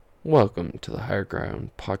Welcome to the Higher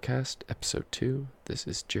Ground Podcast, Episode 2. This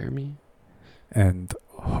is Jeremy. And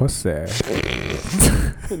Jose.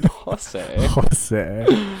 Jose. Jose.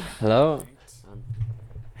 Hello.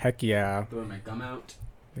 Heck yeah. Throwing my gum out.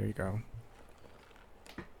 There you go.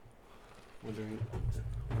 Wondering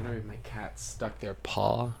if my cat stuck their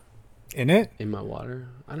paw In it? in my water.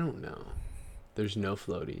 I don't know. There's no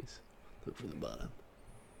floaties. Look from the bottom.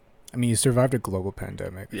 I mean, you survived a global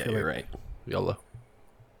pandemic. I Yeah, feel you're like right. YOLO.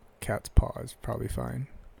 Cat's paw is probably fine.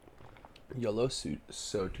 YOLO suit.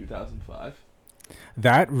 So 2005.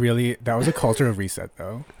 That was a cultural reset,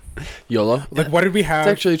 though. YOLO. Like, what did we have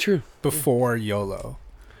It's actually true. before YOLO?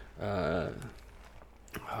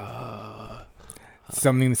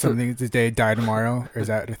 Something today, die tomorrow? Or is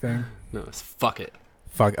that a thing? No, it's fuck it.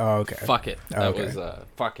 Fuck. Oh, okay. Fuck it. That Okay. was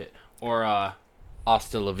fuck it. Or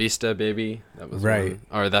hasta la vista, baby. That was Right.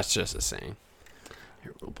 Or that's just a saying.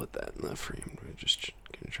 Here, we'll put that in the frame. We're just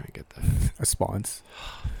gonna try and get that. A spawns.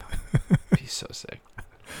 He's so sick.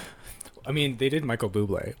 I mean, they did Michael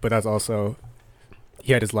Bublé, but that's also...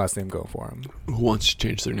 He had his last name going for him. Who wants to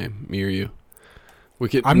change their name? Me or you? We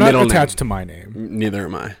could. I'm not attached to my name. Neither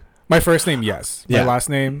am I. My first name, yes. My Yeah. last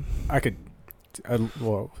name, I could...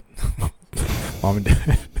 Whoa. Mom and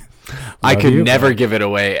Dad. I Love could you, never but- give it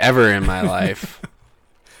away ever in my life.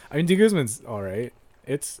 I mean, D. Guzman's all right.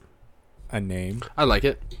 It's a name. I like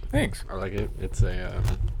it. Thanks. I like it. It's a.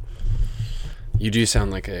 You do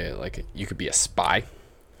sound like you could be a spy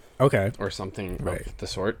Okay. or something Right. of the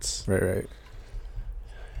sorts. Right.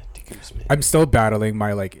 Guzman. I'm still battling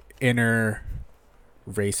my, like, inner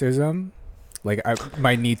racism. Like,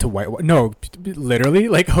 my need to white... No, literally,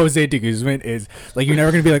 like, Jose de Guzman is... Like, you're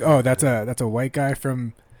never going to be like, oh, that's a white guy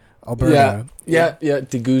from Alberta. Yeah.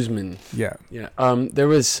 De Guzman. Yeah. Yeah. There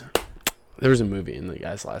was a movie and the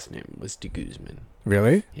guy's last name was De Guzman.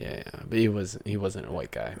 Really? Yeah. But he wasn't a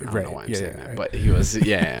white guy. I don't Right. know why I'm Yeah, saying yeah. that. But he was.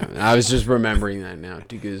 Yeah. I was just remembering that now.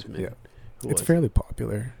 De Guzman. Yeah. Who It's was- fairly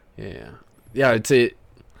popular Yeah. Yeah. It's it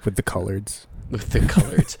with the coloreds. with the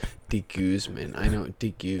colors. De Guzman. I know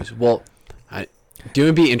De Guz. Well, it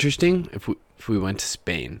would be interesting if we went to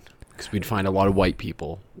Spain. Because we'd find a lot of white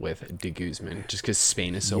people with De Guzman, just because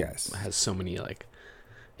Spain is has so many like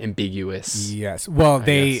ambiguous. Yes. Well, I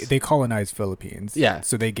they guess. colonized Philippines. Yeah.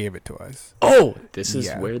 So they gave it to us. Oh, this is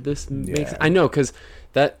Yeah. where this makes. Yeah. I know, because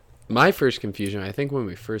my first confusion. I think when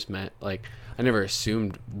we first met, like I never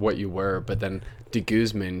assumed what you were, but then De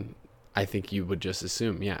Guzman, I think you would just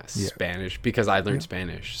assume, Spanish, because I learned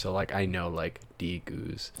Spanish, so like I know like De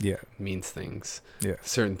Guz Yeah. means things. Yeah.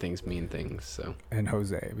 Certain things mean things. So And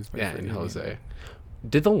Jose was my yeah, favorite and name. Jose.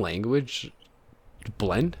 Did the language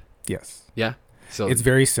blend? Yes. Yeah. So It's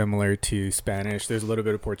very similar to Spanish. There's a little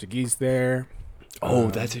bit of Portuguese there.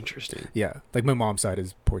 that's interesting. Yeah. Like my mom's side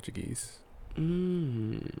is Portuguese.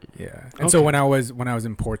 Mm. Yeah. And so Okay. when I was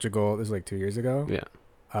in Portugal, this was like 2 years ago.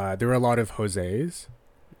 Yeah. There were a lot of Jose's.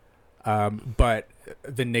 But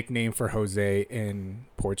the nickname for Jose in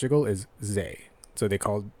Portugal is Zay. So they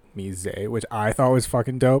called me Zay, which I thought was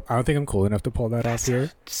fucking dope. I don't think I'm cool enough to pull that off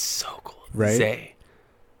here. So cool. Right? Zay.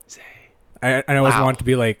 I always Wow. want to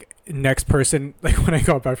be like, next person, like when I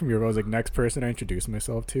got back from Europe, I was like, next person I introduce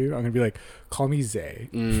myself to, I'm going to be like, call me Zay.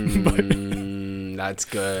 That's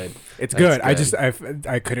good. It's That's good.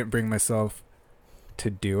 I couldn't bring myself to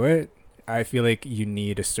do it. I feel like you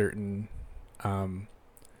need a certain, how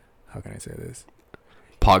can I say this?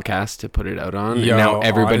 Podcast to put it out on. Yo, And now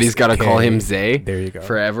everybody's got to call okay. him Zay There you go.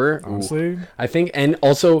 forever. Ooh. Honestly. I think, and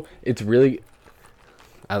also it's really,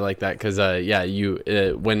 I like that because,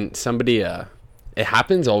 when somebody, it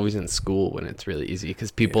happens always in school when it's really easy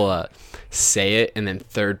because people say it and then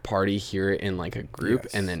third party hear it in like a group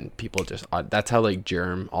Yes. and then people just, that's how like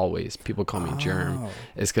Germ always, people call me Germ. Oh.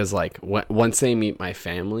 Is because like once they meet my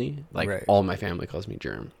family, like Right. all my family calls me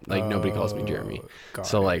Germ. Like nobody calls me Jeremy. Got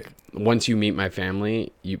So it. like once you meet my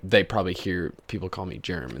family, they probably hear people call me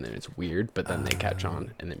Germ, and then it's weird, but then they catch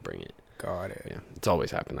on and then bring it. Got it. Yeah, it's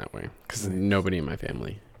always happened that way because Nice. nobody in my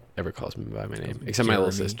family ever calls me by my name except my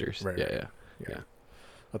little Jeremy. sisters. Right, Yeah.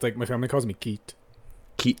 It's like my family calls me Keet.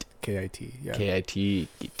 Keat, K-I-T. Yeah. K-I-T,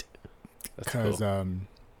 Keat. That's Because cool.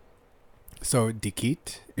 so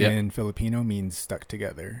dikit Yep. in Filipino means stuck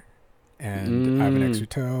together, and I have an Mm. extra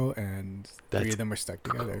toe, and three That's of them are stuck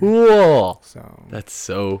together. Cool. So That's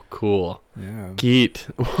so cool. yeah, Keat.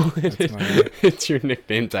 That's my- It's your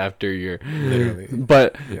nicknames after your. literally.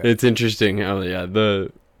 But Yeah. it's interesting how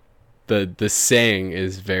the saying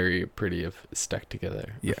is very pretty of stuck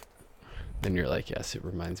together. Yeah. Then you're like, yes, it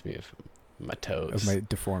reminds me of my toes. Of my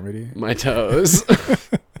deformity. My toes.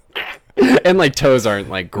 And like toes aren't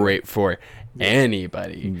like great for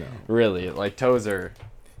anybody. No. Really. Like toes are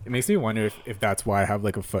It makes me wonder if that's why I have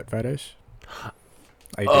like a foot fetish.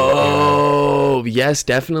 I do. Oh, yes,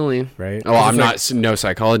 definitely. Right. Oh, I'm not no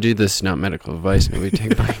psychology. This is not medical advice. Nobody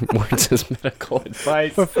take my words as medical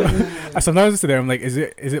advice. Sometimes it's there. I'm like, is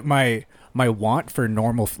it my want for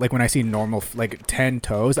normal? Like when I see normal, like 10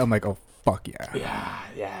 toes, I'm like, oh fuck yeah.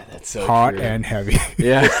 Yeah, that's so hot true. and heavy.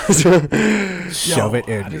 Yeah. Shove it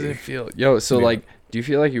in. How does me. it feel? Yo, so Yeah. like, do you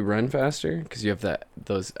feel like you run faster because you have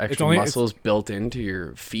those extra only- muscles built into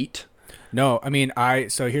your feet? No, I mean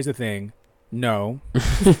so here's the thing. No.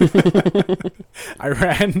 I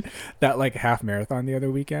ran that like half marathon the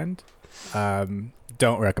other weekend.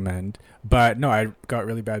 Don't recommend. But no, I got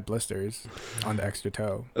really bad blisters on the extra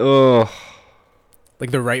toe. Oh,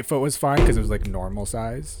 Like the right foot was fine because it was like normal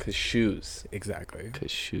size. cause shoes. Exactly.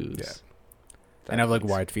 Cause shoes. Yeah. That And I have like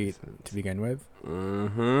makes wide feet sense. to begin with.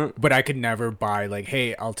 Mm-hmm. But I could never buy like,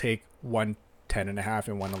 hey, I'll take 110.5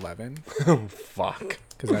 and 111 Oh fuck.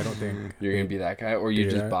 because I don't think You're gonna be that guy, or you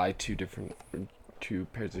do just that. buy two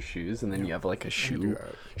pairs of shoes, and then you have like a I do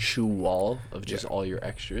shoe that. wall of just Yeah. all your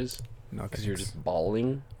extras No, because you're thanks. just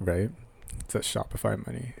balling. Right. It's that Shopify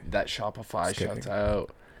money. That Shopify Just kidding. shouts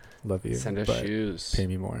out. Love you. Send us but shoes. Pay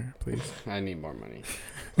me more, please. I need more money.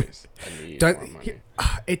 Please. I need Don't- more money.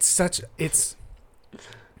 It's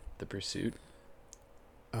The Pursuit.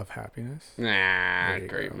 of happiness Nah, There you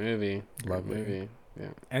great go. movie. Great Lovely. movie. Yeah.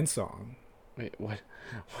 and song. Wait, what?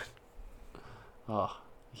 Oh,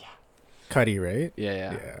 Cuddy, right?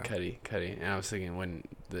 yeah. Yeah. Cuddy. And I was thinking when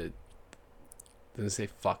doesn't it say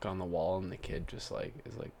fuck on the wall, and the kid just like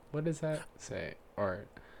is like, what does that say? Or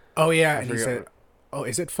Oh yeah, I and he forget said, "Oh,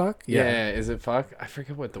 is it fuck?" yeah, is it fuck? I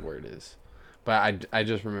forget what the word is, but I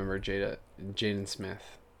just remember Jaden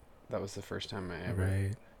Smith. That was the first time I ever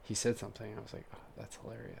Right. he said something. I was like, oh, that's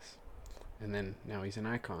hilarious. And then now he's an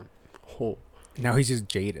icon. Oh, Now he's just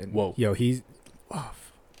Jaden. Whoa. Yo, he's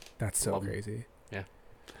that's so Love him. crazy. Yeah.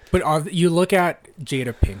 But you look at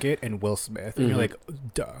Jada Pinkett and Will Smith, and you're Mhm.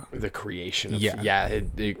 like, duh. the creation of Yeah.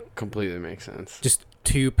 it completely makes sense. Just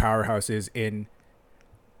two powerhouses in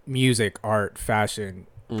music, art, fashion,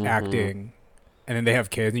 Mhm. acting, and then they have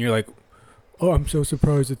kids, and you're like, oh, I'm so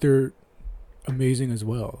surprised that they're amazing as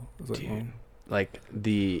well. I was like, Dude. well, Like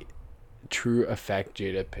the true effect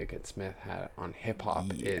Jada Pinkett Smith had on hip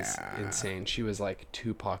hop is Yeah. insane. She was like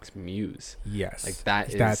Tupac's muse. yes, Like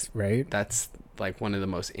that's that's right. that's like one of the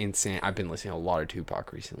most insane. I've been listening to a lot of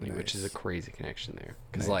Tupac recently, which is a Nice. crazy connection there.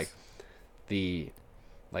 Because Nice.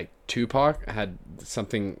 like Tupac had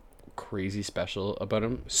something crazy special about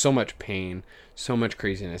him. So much pain, so much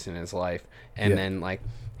craziness in his life, and Yeah. then like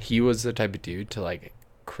he was the type of dude to like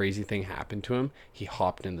crazy thing happened to him. He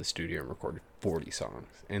hopped in the studio and recorded 40 songs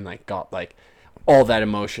and like got like all that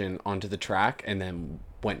emotion onto the track, and then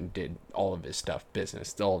went and did all of his stuff,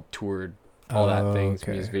 business, all toured, all that things,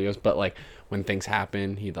 Okay. music videos. But like when things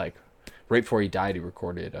happen, he like right before he died, he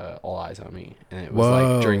recorded All Eyes on Me, and it was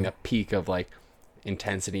like during Whoa. the peak of like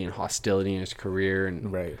intensity and hostility in his career,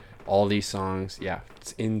 and Right. all these songs. Yeah,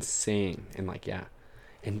 it's insane. And like, yeah,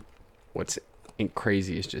 and what's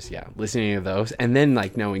crazy is just listening to those, and then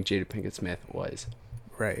like knowing Jada Pinkett Smith was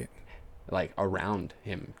Right. like around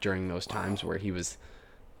him during those times where he was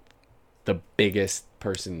the biggest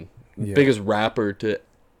person, Yeah. biggest rapper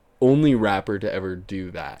only rapper to ever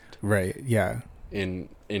do that Right. Yeah. in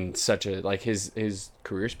such a like his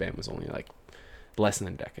career span was only like less than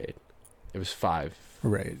a decade. It was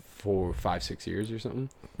Right. 4, 5, 6 years or something.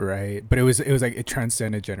 Right. But it was like it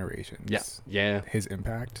transcended generations. Yeah. His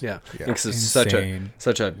impact. Yeah. Yeah. Because it's Insane.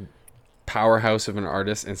 such a powerhouse of an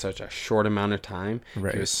artist in such a short amount of time.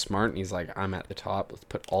 Right. He was smart, and he's like, I'm at the top. Let's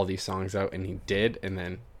put all these songs out, and he did, and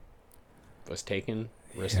then was taken.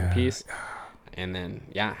 Rest in Yeah. peace. And then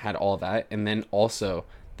had all that, and then also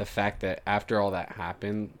the fact that after all that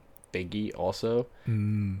happened, Biggie also,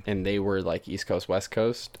 and they were like East Coast, West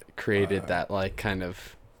Coast, created that like kind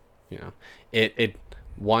of, it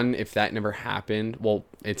one, if that never happened, well,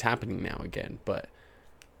 it's happening now again, but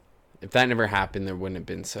if that never happened, there wouldn't have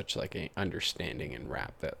been such like a understanding in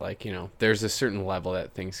rap that like, there's a certain level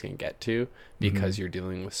that things can get to because you're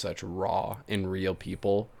dealing with such raw and real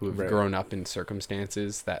people who have Right. grown up in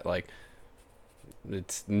circumstances that like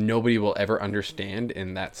it's nobody will ever understand,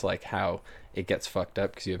 and that's like how it gets fucked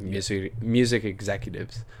up because you have music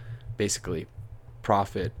executives basically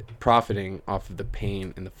profiting off of the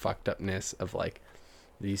pain and the fucked upness of like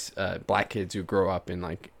these black kids who grow up in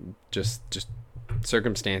like just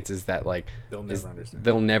circumstances that like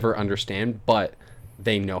they'll never understand, but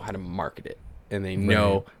they know how to market it, and they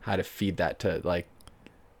know Right. how to feed that to like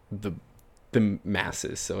the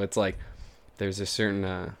masses. So it's like there's a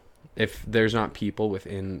certain if there's not people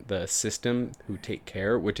within the system who take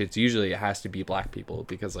care, which it's usually, it has to be black people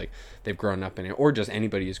because like they've grown up in it, or just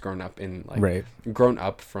anybody who's grown up in like Right. grown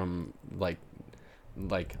up from like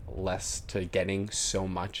less to getting so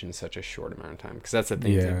much in such a short amount of time. Because that's the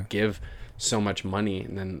thing, Yeah. they give so much money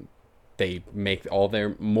and then they make all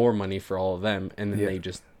their more money for all of them, and then Yeah. they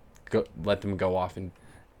just let them go off and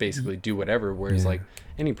basically do whatever. Whereas Yeah. like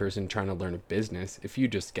any person trying to learn a business, if you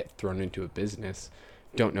just get thrown into a business,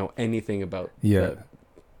 don't know anything about Yeah.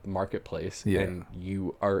 the marketplace, Yeah. and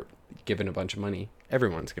you are given a bunch of money,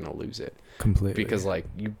 everyone's gonna lose it. Completely. Because like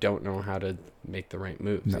you don't know how to make the right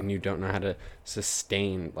moves, No. and you don't know how to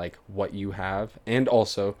sustain like what you have, and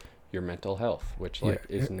also your mental health, which like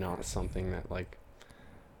Yeah. is not something that like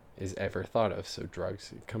is ever thought of. So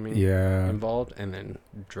drugs coming Yeah. involved, and then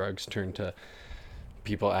drugs turn to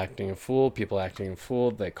people acting a fool,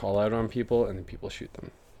 they call out on people, and then people shoot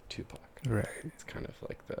them. Tupac. Right. It's kind of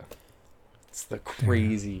like it's the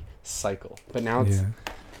crazy cycle. But now it's Yeah.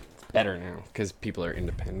 better now because people are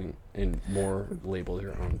independent and more labels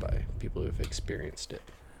are owned by people who've experienced it.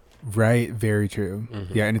 Right. Very true.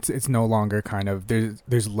 Mhm. Yeah, and it's no longer kind of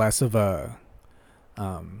there's less of a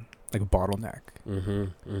like a bottleneck,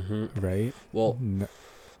 right? Well, No,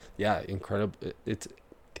 yeah, incredible.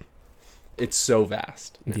 It's so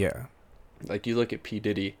vast. yeah. Like you look at P.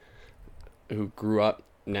 Diddy, who grew up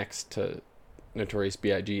next to Notorious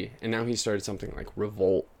B.I.G., and now he started something like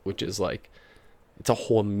Revolt, which is like, it's a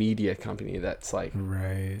whole media company that's like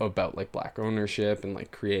Right. about like black ownership and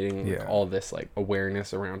like creating like, Yeah. all this like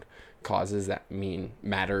awareness around causes that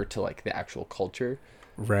matter to like the actual culture,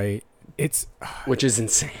 Right. It's which is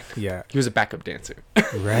insane. yeah. He was a backup dancer.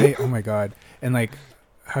 Right. Oh my god. And like,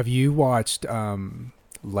 have you watched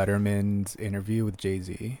Letterman's interview with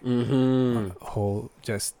Jay-Z? Whole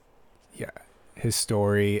just his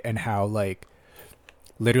story and how like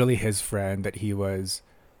literally his friend that he was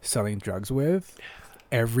selling drugs with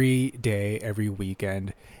every day, every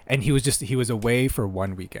weekend, and he was away for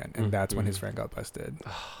one weekend, and that's when his friend got busted.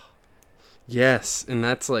 Yes, and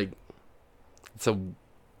that's like, it's a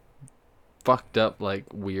fucked up like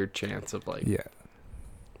weird chance of like, Yeah.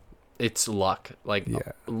 it's luck. Like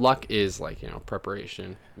Yeah. luck is like,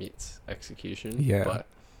 preparation meets execution. Yeah. But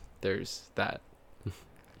there's that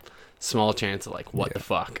small chance of like, what Yeah. the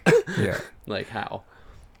fuck? Yeah. Like how?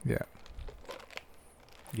 Yeah.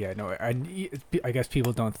 Yeah, no, I guess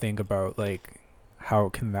people don't think about like how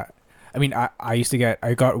can that. I mean, I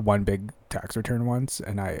got one big tax return once,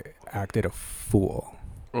 and I acted a fool.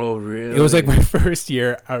 Oh really? It was like my first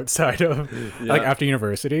year outside of like after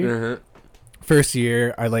university. Uh-huh. First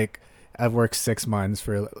year, I've worked 6 months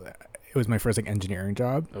for. It was my first like engineering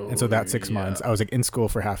job, and so that 6 months I was like in school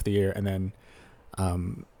for half the year, and then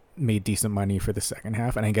made decent money for the second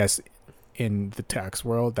half. And I guess in the tax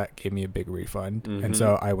world, that gave me a big refund, and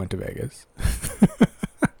so I went to Vegas.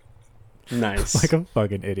 Nice. Like a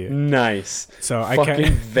fucking idiot. Nice. So I Fucking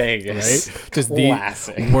can't, Vegas. right? Just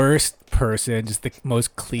Classic. the worst person, just the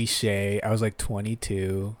most cliche. I was like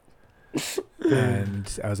 22,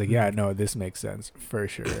 and I was like, yeah, no, this makes sense for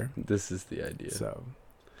sure. This is the idea. So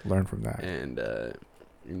learn from that. And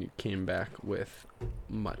you came back with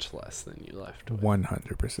much less than you left with.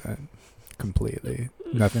 100%, completely,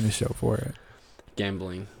 nothing to show for it.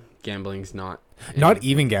 Gambling's not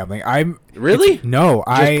Even gambling. Really? No,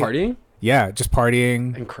 Just partying? Yeah, just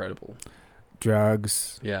partying, Incredible.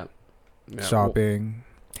 drugs, Yeah. shopping.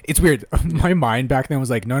 It's weird. My mind back then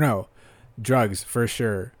was like, no, drugs for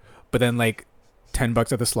sure. But then like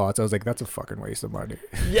 $10 at the slots, I was like, that's a fucking waste of money.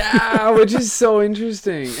 Yeah, which is so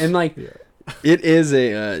interesting. And like, it is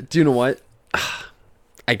a. Do you know what?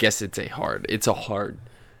 I guess it's a hard.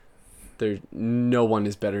 No one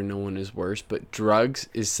is better, no one is worse. But drugs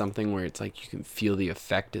is something where it's like you can feel the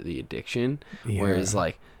effect of the addiction, whereas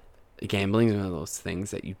like gambling is one of those things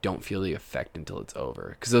that you don't feel the effect until it's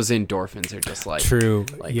over, because those endorphins are just like true.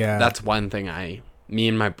 Like, yeah, that's one thing me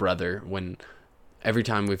and my brother, every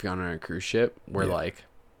time we've gone on a cruise ship, we're like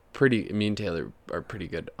me and Taylor are pretty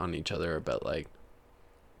good on each other about like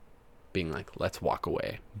being like, let's walk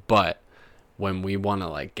away. But when we want to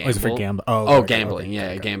like gamble, for gambling. Gambling. Okay, Yeah,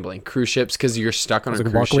 okay. gambling. Cruise ships, because you're stuck on a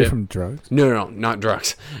cruise walk ship. away from drugs. No, not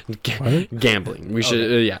drugs. Gambling. We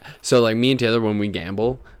should. Yeah. So like me and Taylor, when we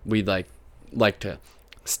gamble, we like to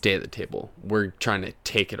stay at the table. We're trying to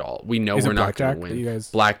take it all. We know we're not going to win. You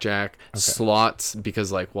guys... Blackjack, slots,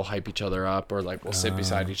 because like we'll hype each other up, or like we'll sit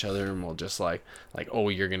beside each other and we'll just like oh,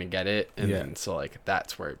 you're gonna get it, and then so like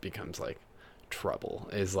that's where it becomes like trouble,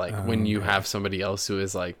 is like when you have somebody else who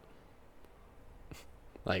is like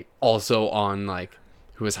also on like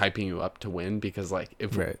who was hyping you up to win, because like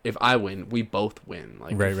if Right. if I win, we both win.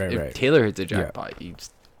 Like Right, if right. Taylor hits a jackpot, you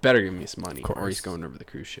just better give me some money, or he's course. going over the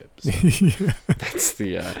cruise ship. So Yeah. that's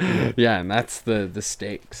the and that's the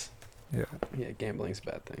stakes. Yeah. Yeah, gambling's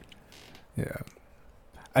a bad thing. Yeah.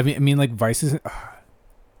 I mean, like vices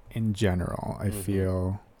in general, I Mhm.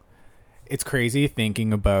 feel it's crazy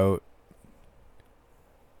thinking about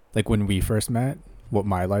like when we first met, what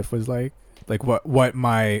my life was like what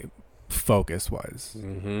my focus was.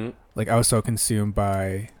 Mm-hmm. Like I was so consumed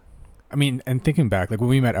by, I mean, and thinking back, like when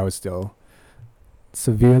we met, I was still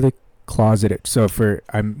severely closeted. So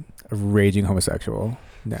I'm a raging homosexual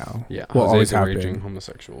now. Yeah, Well, Jose's always a have raging been.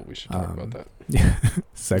 homosexual. We should talk about that. Yeah. We should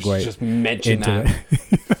Segue just mention into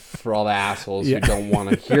that for all the assholes Yeah. who don't want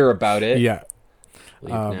to hear about it. Yeah,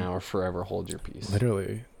 Leave now or forever hold your peace.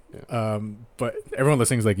 literally. Yeah. But everyone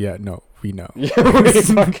listening is like, yeah, no, we know. Yeah, we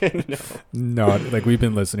fucking know. No, like we've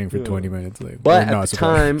been listening for Yeah. 20 minutes. Like, But we're not at the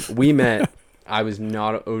surprised. time we met, I was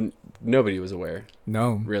not. Nobody was aware.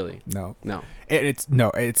 No, Really. no, No. it's,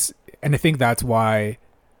 and I think that's why.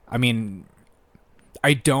 I mean,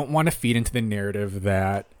 I don't want to feed into the narrative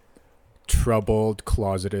that troubled,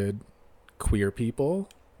 closeted, queer people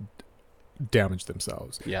damage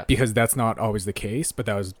themselves, Yeah. because that's not always the case. But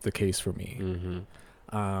that was the case for me. Mm-hmm.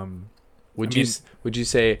 Would Would you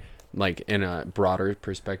say, like, in a broader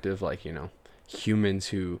perspective, like, humans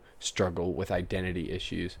who struggle with identity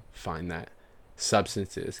issues find that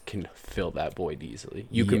substances can fill that void easily?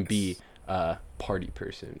 You can be a party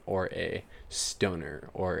person or a stoner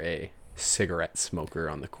or a cigarette smoker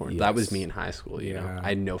on the corner. That was me in high school. You know, I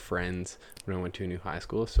had no friends when I went to a new high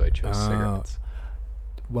school, so I chose cigarettes.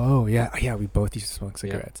 Whoa, yeah, we both used to smoke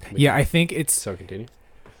cigarettes. we Yeah, I think it's. So continue.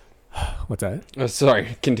 What's that? Oh,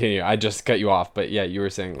 sorry, continue. I just cut you off, but yeah, you were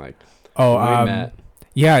saying like. Oh, when we met.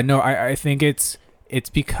 Yeah, no, I think it's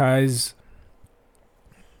because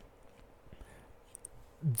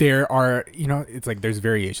there are, it's like there's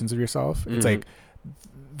variations of yourself. It's like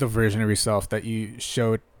the version of yourself that you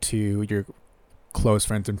show to your close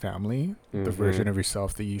friends and family, the version of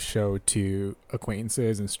yourself that you show to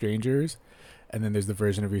acquaintances and strangers, and then there's the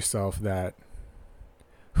version of yourself that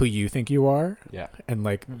who you think you are, and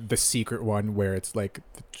like the secret one where it's like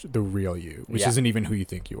the real you, which isn't even who you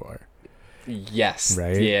think you are. Yes.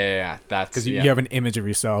 Right. Yeah. That's because you have an image of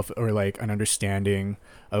yourself or like an understanding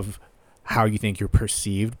of how you think you're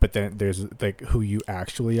perceived, but then there's like who you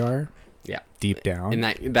actually are. Yeah. Deep down.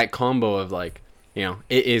 And that combo of like, it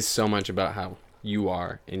is so much about how you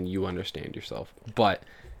are and you understand yourself, but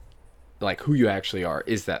like who you actually are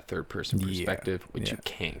is that third person perspective, which you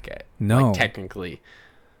can't get. No. Like technically,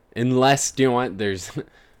 unless, you know what, there's,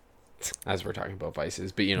 as we're talking about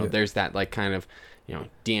vices, but there's that like kind of,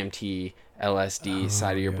 DMT, LSD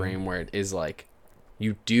side of your brain where it is like,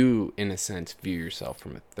 you do in a sense view yourself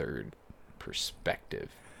from a third perspective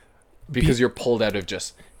because you're pulled out of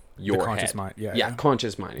just your the conscious head. mind.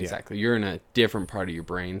 Conscious mind, exactly. You're in a different part of your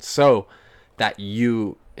brain, so that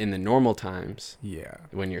you in the normal times,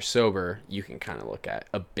 when you're sober, you can kind of look at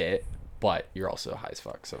a bit, but you're also high as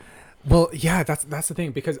fuck. So, well, yeah, that's the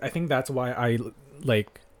thing, because I think that's why I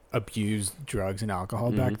like abused drugs and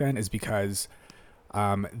alcohol back then, is because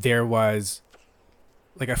there was,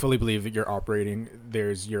 like, I fully believe that you're operating.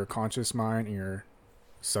 There's your conscious mind and your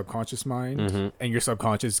subconscious mind, and your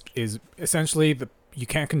subconscious is essentially you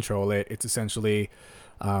can't control it. It's essentially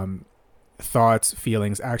thoughts,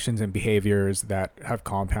 feelings, actions, and behaviors that have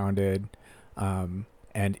compounded, and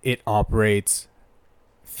it operates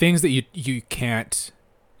things that you can't.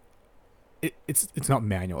 It's not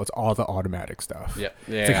manual. It's all the automatic stuff.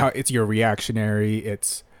 It's like how it's your reactionary.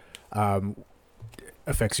 It's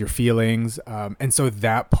affects your feelings, and so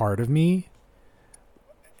that part of me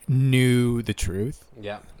knew the truth.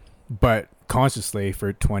 But consciously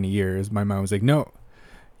for 20 years, my mom was like, "No,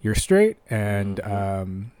 you're straight, and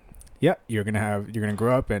you're gonna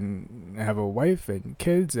grow up and have a wife and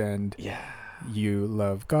kids, and you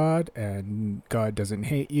love God, and God doesn't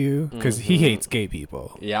hate you because He hates gay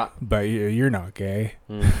people. But you're not gay."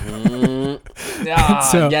 And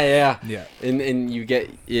you get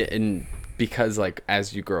and because like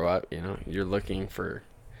as you grow up, you're looking for,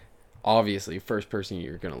 obviously, first person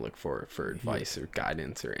you're gonna look for advice or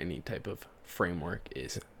guidance or any type of framework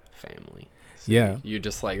is family. So you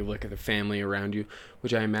just like look at the family around you,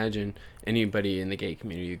 which I imagine anybody in the gay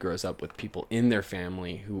community who grows up with people in their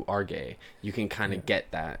family who are gay, you can kind of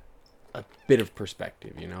get that a bit of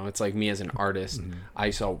perspective. It's like me as an artist. I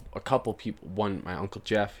saw a couple people. One, my uncle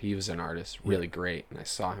Jeff, he was an artist, really great, and I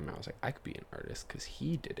saw him and I was like, I could be an artist because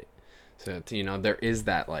he did it. So there is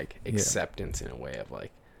that like acceptance in a way of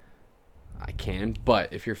like, I can,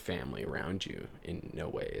 but if your family around you in no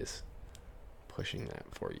way is pushing that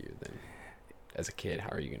for you, then as a kid, how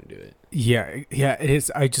are you going to do it? Yeah, it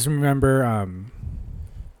is. I just remember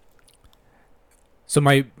so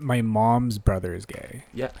my mom's brother is gay.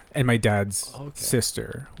 Yeah. And my dad's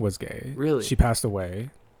sister was gay. Really? She passed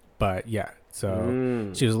away. But yeah.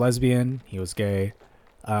 So she was lesbian, he was gay.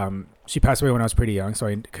 She passed away when I was pretty young, so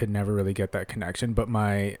I could never really get that connection, but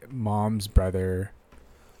my mom's brother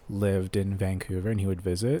lived in Vancouver and he would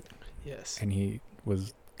visit. Yes. And he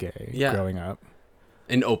was gay growing up.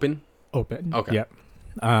 And open? Open. Okay. Yep.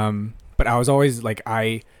 But I was always like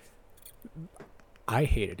I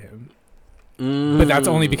hated him. But that's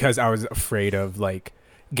only because I was afraid of like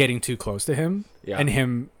getting too close to him. Yeah. And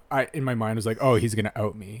him, in my mind was like, oh, he's gonna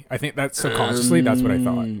out me. I think that's subconsciously that's what I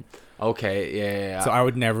thought. Okay, yeah. So I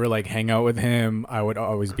would never like hang out with him. I would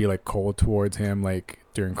always be like cold towards him, like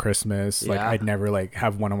during Christmas. Like I'd never like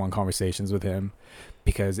have one-on-one conversations with him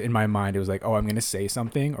because in my mind it was like, oh, I'm gonna say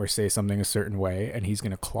something or say something a certain way, and he's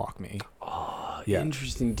gonna clock me. Oh, yeah.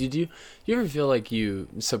 Interesting. Did you ever feel like you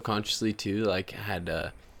subconsciously too like had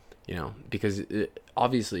you know, because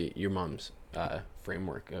obviously your mom's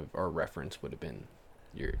framework of or reference would have been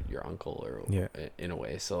your uncle or in a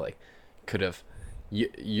way, so like could have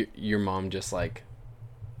your mom just like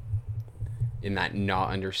in that not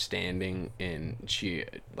understanding and she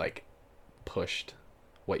like pushed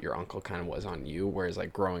what your uncle kind of was on you, whereas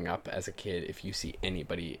like growing up as a kid, if you see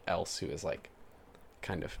anybody else who is like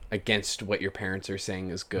kind of against what your parents are saying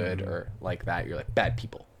is good or like that, you're like bad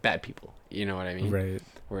people, you know what I mean? Right.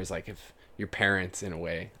 Whereas like if your parents in a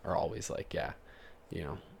way are always like, yeah, you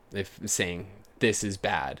know, if saying this is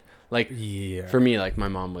bad, like for me, like my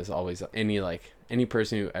mom was always any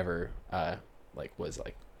person who ever like was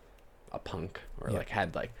like a punk or like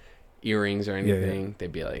had like earrings or anything,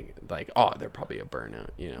 they'd be like oh, they're probably a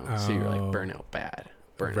burnout, you know. So you're like burnout bad,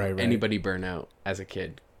 burnout. Right. Anybody burnout as a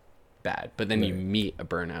kid bad, but then you meet a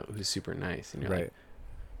burnout who's super nice and you're like,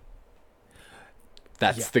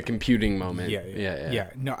 that's the computing moment. Yeah.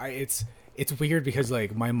 No, it's weird because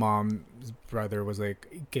like my mom's brother was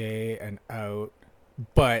like gay and out,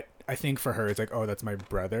 but I think for her it's like, oh, that's my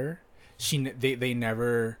brother. They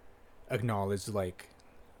never acknowledged like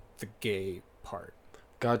the gay part.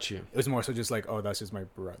 Got you. It was more so just like, oh, that's just my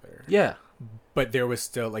brother. Yeah. But there was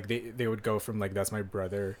still like they would go from like that's my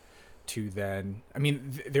brother to then. I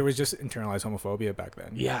mean, there was just internalized homophobia back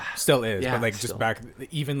then. Yeah. Still is, but like just back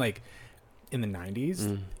even like in the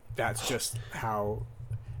 90s, that's just how.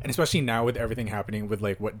 And especially now with everything happening with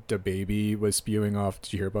like what DaBaby was spewing off.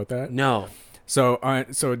 Did you hear about that? No. So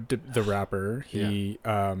the rapper, he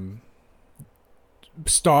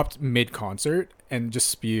stopped mid-concert and just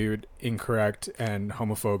spewed incorrect and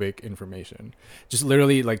homophobic information. Just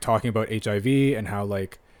literally like talking about HIV and how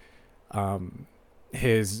like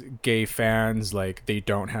his gay fans, like they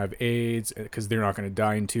don't have AIDS because they're not going to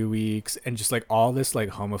die in 2 weeks. And just like all this like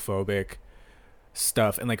homophobic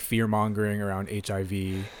stuff and like fear mongering around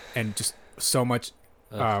HIV and just so much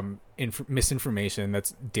misinformation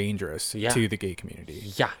that's dangerous to the gay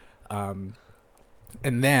community. Yeah. And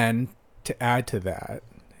then to add to that,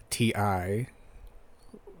 T.I.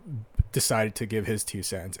 decided to give his 2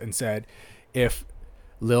 cents and said, if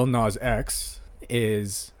Lil Nas X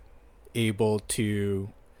is able to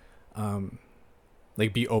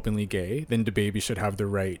like be openly gay, then DaBaby should have the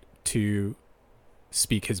right to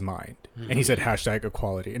speak his mind. And he said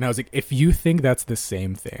 #equality. And I was like, if you think that's the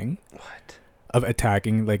same thing of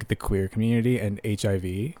attacking like the queer community and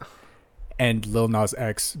HIV and Lil Nas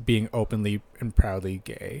X being openly and proudly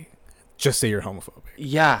gay, just say you're homophobic.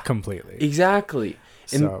 Yeah. Completely. Exactly.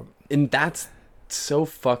 And that's so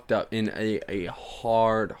fucked up in a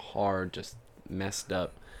hard, just messed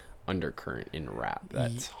up undercurrent in rap.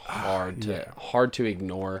 That's hard to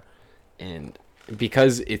ignore, and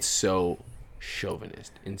because it's so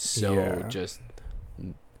chauvinist and so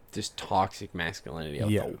just toxic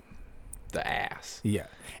masculinity of the ass. Yeah.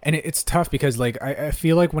 And it's tough because like I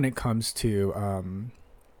feel like when it comes to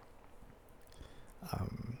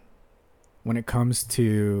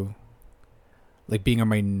like being a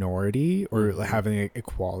minority or having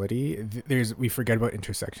equality, we forget about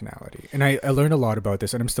intersectionality. And I learned a lot about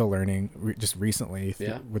this, and I'm still learning just recently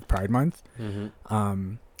with Pride Month.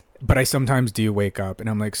 But I sometimes do wake up and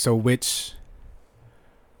I'm like, so what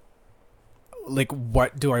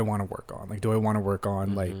do I want to work on? Like, do I want to work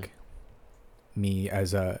on like me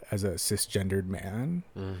as a cisgendered man,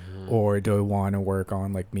 or do I want to work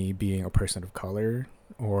on like me being a person of color,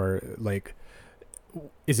 or like,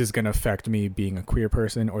 is this going to affect me being a queer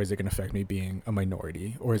person, or is it going to affect me being a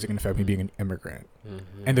minority, or is it going to affect me being an immigrant?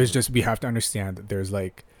 And we have to understand that there's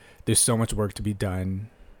like there's so much work to be done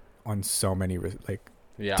on so many like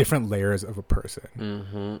Yeah. different layers of a person.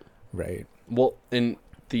 Mm-hmm. Right. Well, and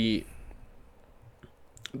the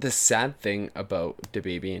sad thing about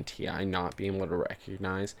DaBaby and T.I. not being able to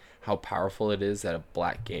recognize how powerful it is that a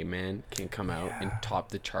black gay man can come out and top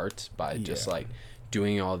the charts by just like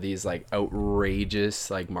doing all these like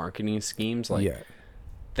outrageous like marketing schemes, like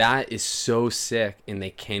that is so sick, and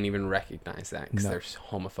they can't even recognize that because they're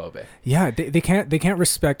homophobic. Yeah, they can't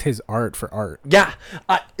respect his art for art. Yeah,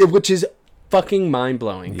 which is fucking mind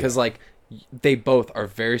blowing because like they both are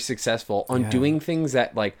very successful on doing things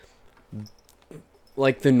that like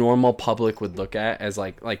the normal public would look at as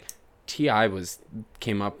like T.I.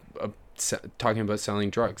 came up talking about selling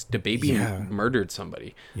drugs. DaBaby murdered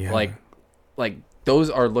somebody. Like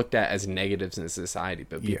those are looked at as negatives in society,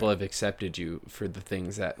 but people have accepted you for the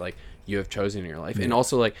things that like you have chosen in your life. And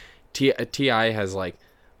also like T.I. has like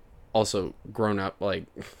also grown up like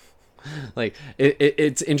like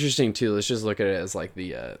it's interesting too. Let's just look at it as like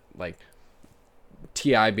the like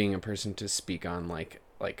T.I. being a person to speak on like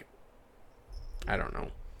I don't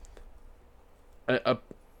know.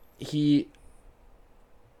 He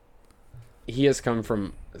has come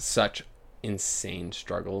from such insane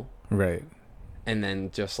struggle. Right. And then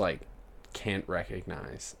just like can't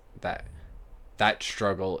recognize that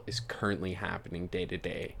struggle is currently happening day to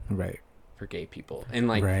day. Right. For gay people. And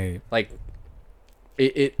like like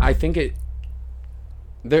it I think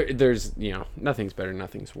there's nothing's better,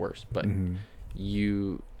 nothing's worse, but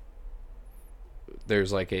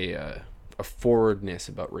there's like a forwardness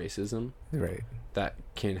about racism that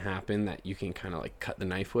can happen that you can kind of like cut the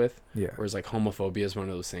knife with. Whereas like homophobia is one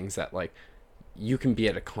of those things that like you can be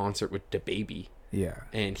at a concert with DaBaby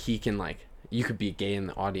and he can like you could be gay in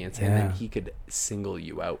the audience and then he could single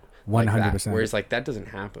you out 100%. Like whereas like that doesn't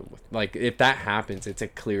happen with like if that happens it's a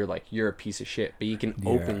clear like you're a piece of shit, but you can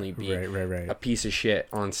openly be a piece of shit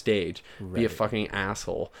on stage, be a fucking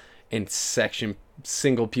asshole and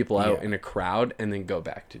single people out in a crowd and then go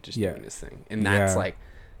back to just doing this thing. And that's like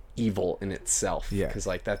evil in itself because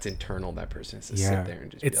like that's internal. That person has to sit there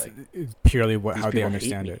and just be like, it's purely how they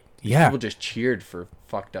understand it. People just cheered for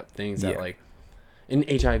fucked up things that like in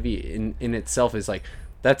HIV in itself is like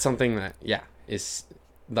that's something that is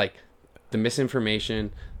like the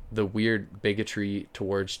misinformation, the weird bigotry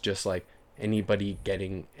towards just like anybody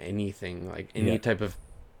getting anything, like any type of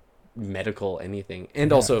medical anything,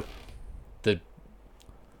 and also the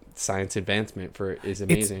science advancement for it is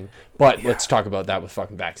amazing. But let's talk about that with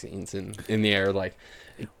fucking vaccines in the air, like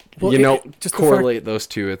just correlate those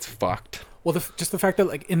two, it's fucked. Well, just the fact that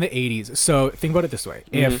like in the 80s, so think about it this way,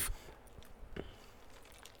 if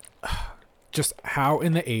just how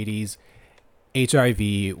in the 80s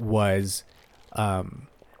HIV was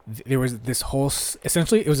there was this whole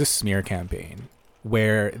essentially it was a smear campaign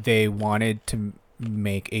where they wanted to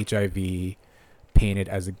make HIV painted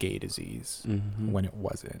as a gay disease when it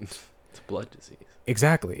wasn't. It's a blood disease.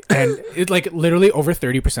 Exactly. And it like literally over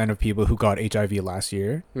 30% of people who got HIV last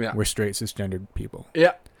year were straight cisgendered people.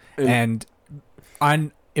 Yeah. And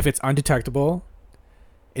if it's undetectable,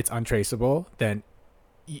 it's untraceable, then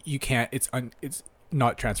you can't it's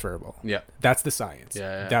not transferable. Yeah. That's the science.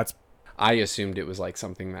 Yeah. I assumed it was like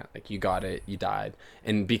something that like you got it, you died.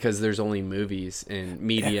 And because there's only movies and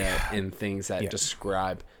media and things that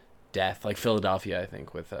describe death, like Philadelphia, I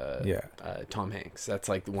think, with Tom Hanks. That's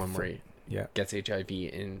like the one where he gets HIV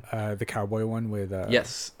in the cowboy one with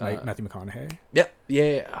Matthew McConaughey. Yep.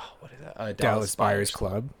 Yeah. Oh, what is that? Dallas Buyers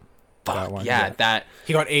Club. Fuck, that one. That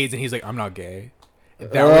he got AIDS and he's like, I'm not gay.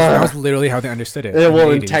 That was literally how they understood it.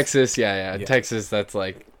 Well, in Texas, Texas, that's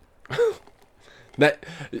like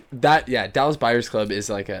Dallas Buyers Club is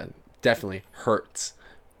like definitely hurts,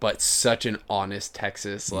 but such an honest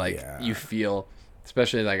Texas. Like you feel,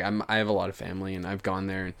 especially like I have a lot of family and I've gone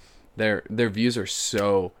there and their views are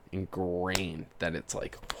so ingrained that it's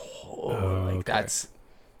like, that's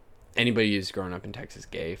anybody who's grown up in Texas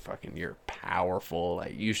gay, fucking you're powerful.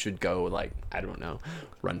 Like you should go like, I don't know,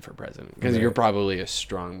 run for president because you're probably a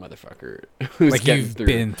strong motherfucker who's like you've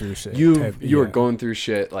been through shit. You are going through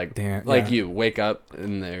shit like you wake up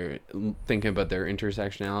and they're thinking about their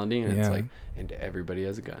intersectionality and it's like, and everybody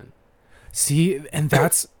has a gun. See, and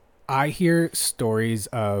that's I hear stories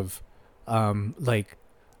of like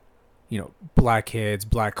black kids,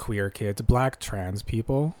 black queer kids, black trans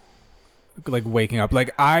people like waking up like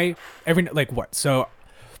so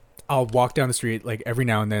I'll walk down the street like every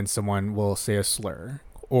now and then someone will say a slur,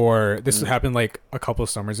 or this happened like a couple of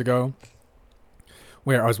summers ago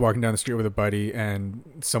where I was walking down the street with a buddy and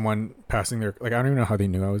someone passing their like I don't even know how they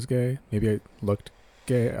knew I was gay. Maybe I looked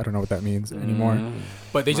gay. I don't know what that means anymore.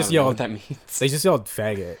 But they just yelled what that means. They just yelled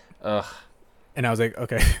faggot. Ugh. And I was like,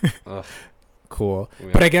 okay, Ugh. cool. Yeah.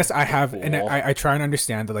 But I guess I have, Cool. and I try and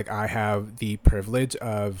understand that, like, I have the privilege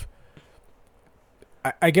of,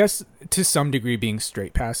 I guess to some degree, being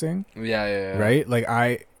straight passing. Yeah. Right? Like,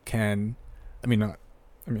 I can, I mean, not,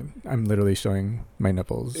 I mean, I'm literally showing my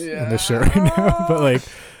nipples in this shirt right now, but like,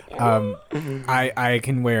 I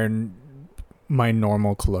can wear my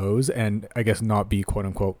normal clothes and I guess not be quote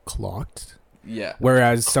unquote clocked. Yeah.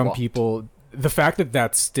 Whereas some Clocked. people, the fact that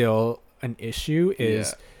that's still an issue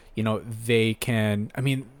is, you know, they can, I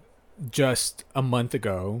mean, just a month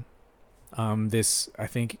ago, I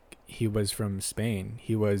think he was from Spain.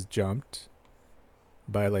 He was jumped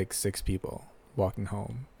by like 6 people walking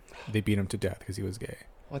home. They beat him to death because he was gay.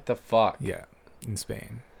 What the fuck? Yeah, in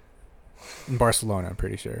Spain, in Barcelona, I'm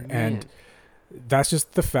pretty sure. Man. And that's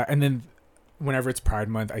just the fact. And then whenever it's Pride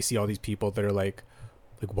Month, I see all these people that are like,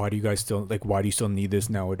 why do you still need this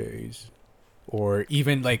nowadays? Or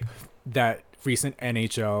even like that recent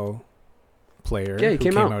NHL player Yeah, he who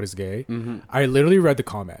came came out. out as gay. Mm-hmm. I literally read the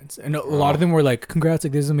comments, and a lot of them were like, congrats,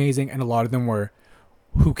 like this is amazing, and a lot of them were,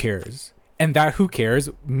 who cares? And that who cares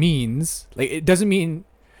means, like, it doesn't mean,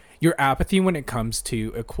 your apathy when it comes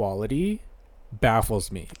to equality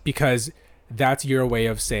baffles me, because that's your way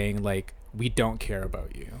of saying, like, we don't care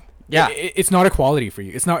about you. Yeah. It's not equality for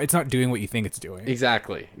you. It's not doing what you think it's doing.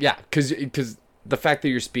 Exactly. Yeah, because the fact that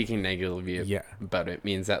you're speaking negatively Yeah. about it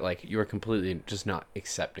means that, like, you are completely just not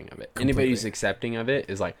accepting of it. Completely. Anybody who's accepting of it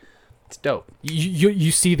is like, it's dope.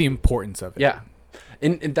 You see the importance of it. Yeah,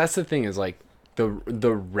 and that's the thing is, like,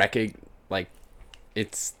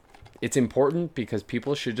 it's important because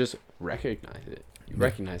people should just recognize it. You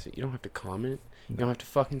recognize it. You don't have to comment. You don't have to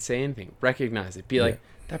fucking say anything. Recognize it. Be like,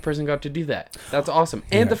 that person got to do that. That's awesome.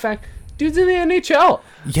 And the fact, dude's in the NHL.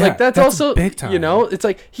 Yeah, like, that's also big time. You know, it's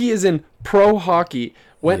like he is in pro hockey.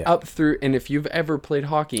 Went up through, and if you've ever played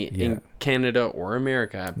hockey in Canada or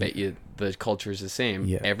America, I bet you the culture is the same.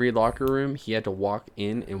 Yeah. Every locker room he had to walk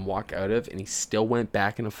in and walk out of, and he still went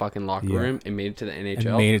back in a fucking locker room and made it to the NHL.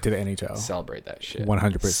 And made it to the NHL. Celebrate that shit.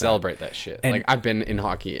 100%. Celebrate that shit. And like, I've been in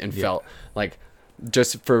hockey and felt like,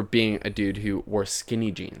 just for being a dude who wore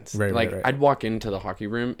skinny jeans. Right, like, right. I'd walk into the hockey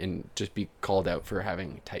room and just be called out for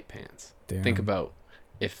having tight pants. Damn. Think about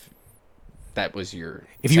if that was your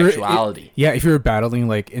If sexuality. if you were battling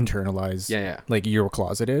like internalized, Yeah. like you were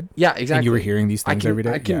closeted, Yeah, exactly. and you were hearing these things every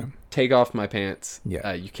day. I can take off my pants.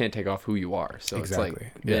 Yeah. You can't take off who you are. So Exactly.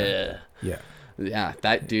 it's like, Yeah. yeah,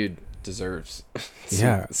 that dude deserves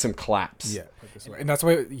some claps. Yeah. And that's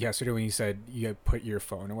why yesterday when you said you put your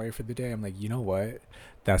phone away for the day, I'm like, you know what?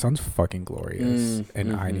 That sounds fucking glorious,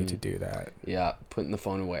 and I need to do that. Yeah, putting the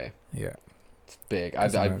phone away. Yeah. It's big.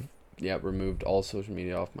 I've removed all social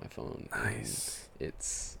media off my phone. Nice.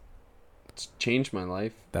 It's changed my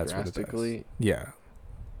life drastically. Yeah.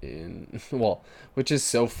 Which is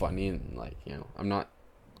so funny, and, like, you know, I'm not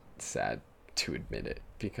sad to admit it,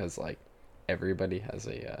 because, like, everybody has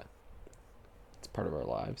it's part of our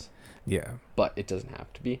lives. Yeah. But it doesn't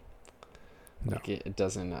have to be. No. Like, it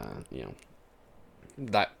doesn't, you know,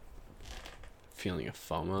 that feeling of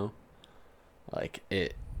FOMO, like,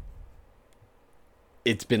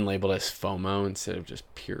 it's been labeled as FOMO instead of just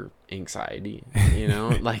pure anxiety, you know?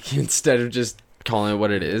 Like, instead of just calling it what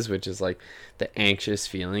it is, which is, like, the anxious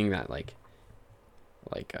feeling that, like,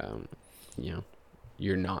 you know,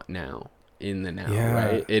 you're not now in the now,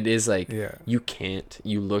 right? It is like,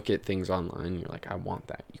 you look at things online, you're like, I want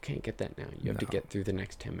that. You can't get that now. You have to get through the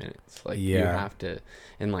next 10 minutes. Like, you have to,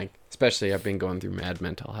 and, like, especially I've been going through mad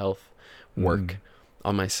mental health work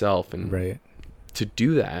on myself, and to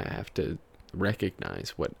do that, I have to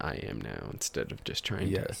recognize what I am now instead of just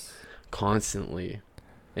trying to constantly,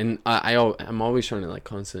 and I'm always trying to, like,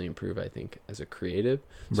 constantly improve, I think, as a creative.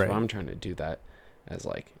 So I'm trying to do that as,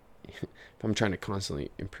 like, if I'm trying to constantly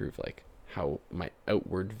improve, like, how my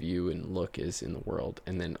outward view and look is in the world,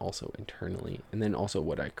 and then also internally, and then also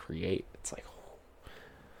what I create, it's like,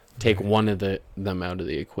 take one of them out of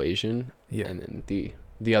the equation, and then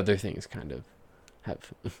the other things kind of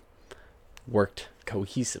have worked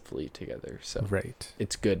cohesively together. So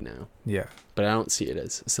it's good now. Yeah. But I don't see it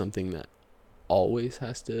as something that always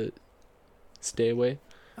has to stay away.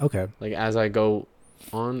 Okay. Like, as I go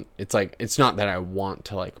on, it's like, it's not that I want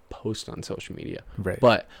to, like, post on social media,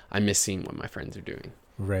 but I miss seeing what my friends are doing.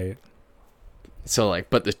 So, like,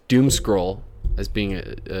 but the doom scroll, as being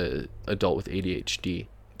a adult with ADHD,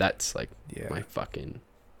 that's, like, my fucking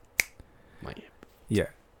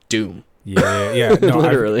doom. No,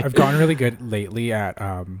 Literally. I've gotten really good lately at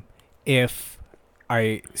if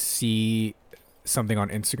I see something on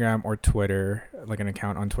Instagram or Twitter, like an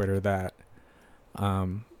account on Twitter that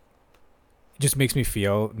just makes me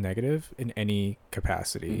feel negative in any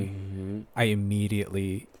capacity, I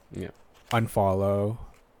immediately unfollow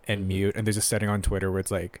and mute. And there's a setting on Twitter where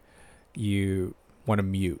it's like, you want to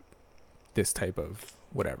mute this type of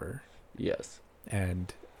whatever. Yes.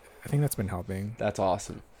 And I think that's been helping. That's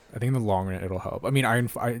awesome. I think in the long run it'll help. I mean, I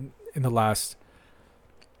in the last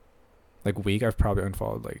like week, I've probably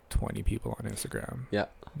unfollowed like 20 people on Instagram. Yeah.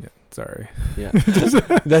 Yeah. Sorry. Yeah.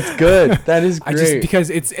 That's good. That is great. Because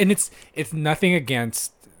it's nothing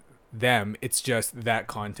against them. It's just that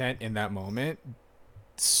content in that moment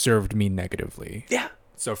served me negatively. Yeah.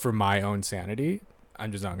 So for my own sanity,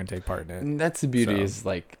 I'm just not going to take part in it. And that's the beauty is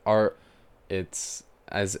like it's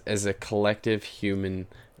as a collective human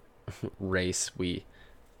race, we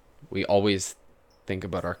always think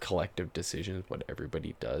about our collective decisions, what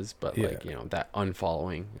everybody does, but like, you know, that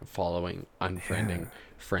unfollowing, following, unfriending,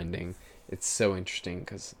 friending, it's so interesting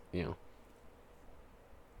because, you know,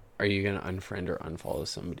 are you going to unfriend or unfollow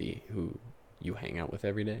somebody who you hang out with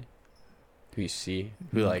every day, who you see,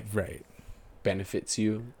 who like benefits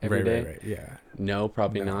you every day? Right. Yeah. No,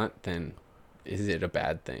 probably not. Then is it a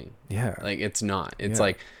bad thing? Yeah. Like, it's not. It's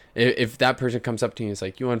like if that person comes up to you and is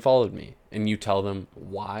like, you unfollowed me, and you tell them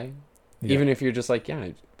why, even if you're just like, yeah,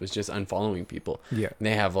 I was just unfollowing people. Yeah. And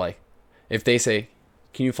they have like, if they say,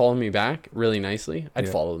 can you follow me back really nicely? I'd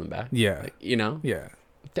follow them back. Yeah. Like, you know? Yeah.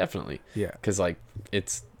 Definitely. Yeah. Because like,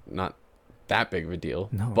 it's not that big of a deal.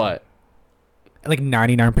 No. But like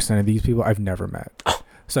 99% of these people I've never met.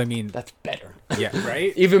 So I mean, that's better. Yeah,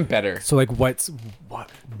 right? Even better. So like why?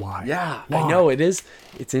 Yeah, why? I know it is.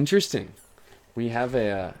 It's interesting. We have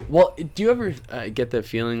a well, do you ever get the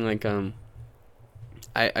feeling like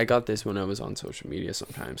I got this when I was on social media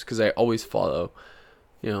sometimes, cuz I always follow,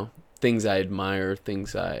 you know, things I admire,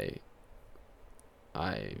 things I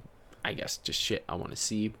guess just shit I want to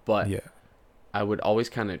see, but I would always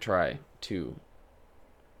kind of try to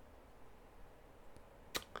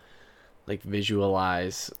like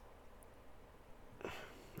visualize, I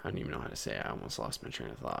don't even know how to say it. I almost lost my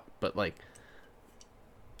train of thought, but like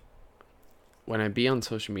when I be on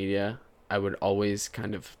social media, I would always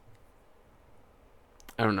kind of,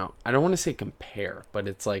 I don't know, I don't want to say compare, but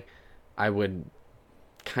it's like I would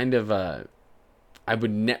kind of I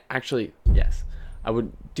would actually, yes, I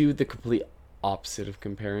would do the complete opposite of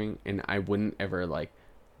comparing, and I wouldn't ever like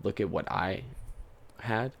look at what I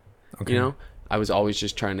had. You know, I was always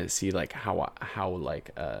just trying to see like how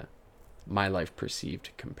like my life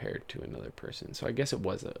perceived compared to another person. So I guess it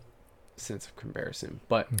was a sense of comparison,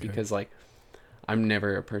 but because like I'm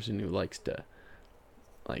never a person who likes to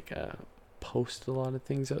like post a lot of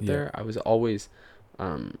things out there. I was always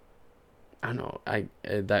I don't know,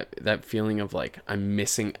 that feeling of like I'm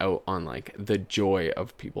missing out on like the joy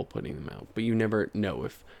of people putting them out, but you never know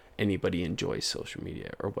if anybody enjoys social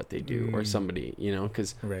media or what they do, or somebody, you know,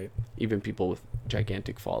 because even people with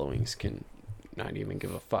gigantic followings can not even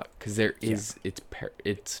give a fuck, because there is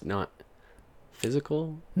it's not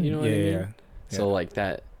physical, you know what I mean? So like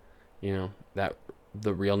that, you know, that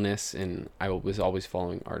the realness, and I was always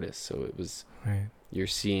following artists, so it was you're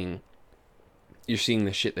seeing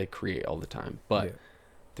the shit they create all the time, but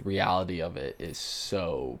the reality of it is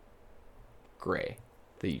so gray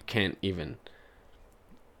that you can't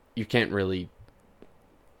really,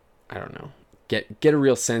 I don't know, get a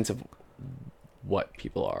real sense of what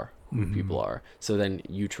people are, who people are. So then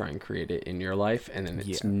you try and create it in your life, and then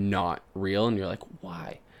it's not real, and you're like,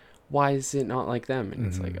 why is it not like them? And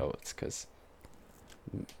it's like, oh, it's because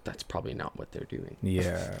that's probably not what they're doing.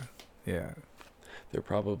 They're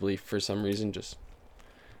probably for some reason just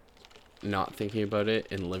not thinking about it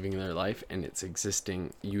and living their life, and it's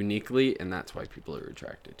existing uniquely, and that's why people are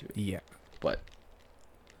attracted to it. But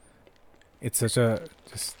it's such a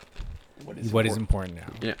just what is important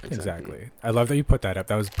now. Exactly. I love that you put that up.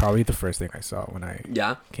 That was probably the first thing I saw when I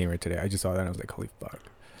came here today. I just saw that and I was like, holy fuck,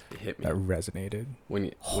 it hit me. That resonated when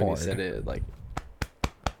you said it. Like,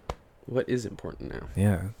 what is important now?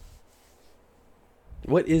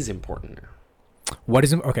 What is important now? What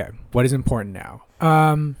is important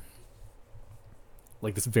now?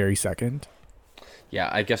 Like this very second.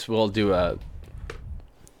 I guess we'll do an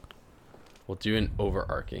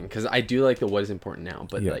overarching, because I do like the what is important now,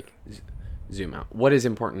 but like zoom out. What is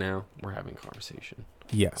important now? We're having a conversation.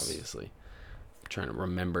 Yes. Obviously. I'm trying to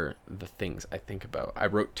remember the things I think about. I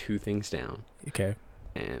wrote 2 things down. Okay.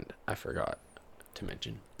 And I forgot to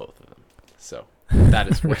mention both of them. So that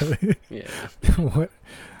is really? What?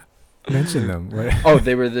 Mention them. What? Oh,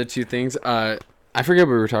 they were the 2 things. I forget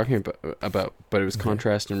what we were talking about, but it was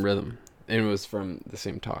contrast and rhythm. And it was from the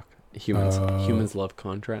same talk humans love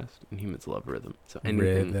contrast and humans love rhythm. So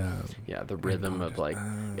anything, the rhythm of like,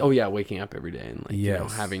 waking up every day and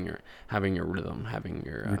like having your rhythm, having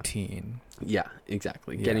your routine. Yeah,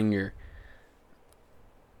 exactly. Yeah.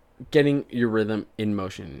 Getting your rhythm in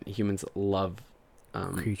motion. Humans love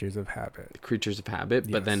Creatures of habit.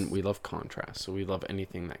 But then we love contrast. So we love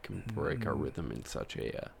anything that can break our rhythm in such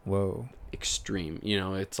a extreme.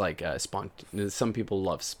 It's like some people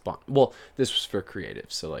love well, this was for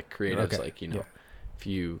creatives. So like creatives, if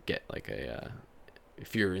you get like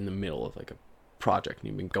if you're in the middle of like a project and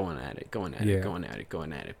you've been going at it,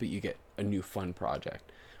 but you get a new fun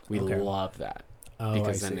project, we love that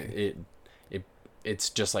because then it's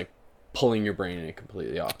just like pulling your brain in a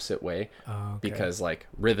completely opposite way because like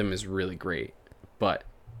rhythm is really great, but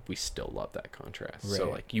we still love that contrast. So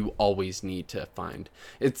like you always need to find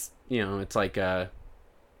it's like an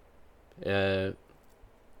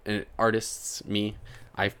artist's me.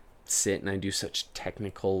 I sit and I do such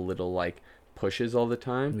technical little like pushes all the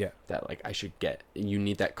time that like you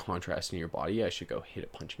need that contrast in your body. I should go hit a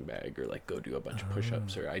punching bag or like go do a bunch of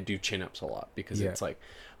push-ups, or I do chin-ups a lot because it's like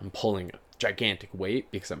I'm pulling a gigantic weight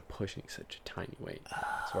because I'm pushing such a tiny weight.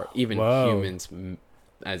 So even humans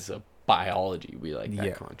as a biology, we like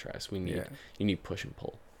that contrast. You need push and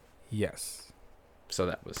pull. Yes. So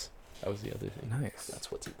that was the other thing. Nice.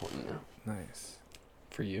 That's what's important now. Nice.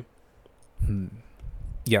 For you.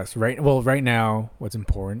 Yes, right now what's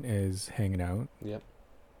important is hanging out. Yep.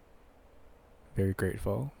 Very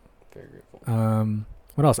grateful. Very grateful.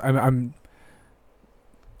 What else? I'm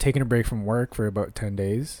taking a break from work for about 10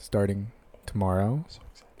 days starting tomorrow. So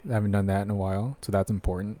excited. I haven't done that in a while, so that's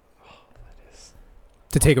important. That is.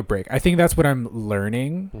 To take a break. I think that's what I'm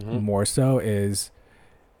learning more so is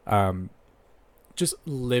just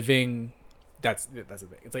living. That's the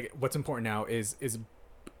thing. It's like what's important now is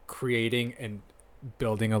creating and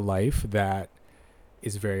building a life that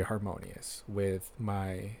is very harmonious with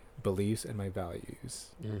my beliefs and my values.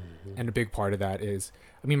 And a big part of that is,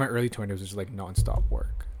 my early 20s was just like nonstop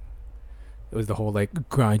work. It was the whole like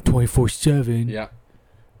grind 24/7. Yeah.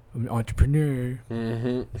 I'm an entrepreneur.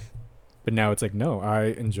 But now it's like, no, I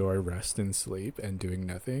enjoy rest and sleep and doing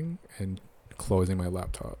nothing and closing my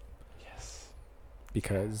laptop. Yes.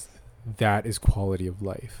 Because that is quality of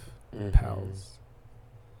life, pals.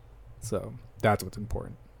 So that's what's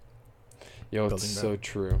important. Yo, it's so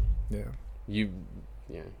true. Yeah. You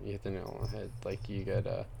hit the nail on the head. Like you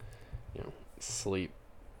gotta, sleep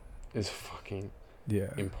is fucking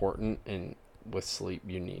important, and with sleep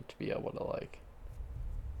you need to be able to like,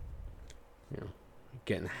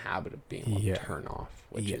 get in the habit of being able to turn off,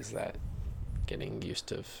 which is that getting used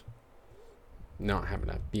to not having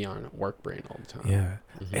to be on work brain all the time. Yeah.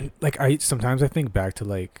 And like I sometimes think back to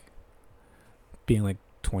like being like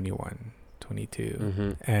 21,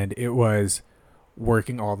 22 and it was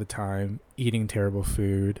working all the time, eating terrible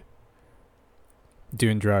food,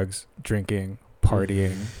 doing drugs, drinking,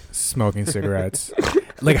 partying, smoking cigarettes.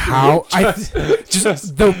 Like how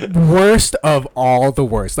just the worst of all the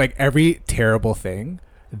worst. Like every terrible thing,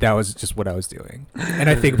 that was just what I was doing. And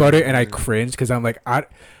I think about it and I cringe because I'm like,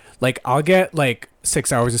 I'll get like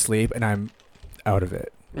 6 hours of sleep and I'm out of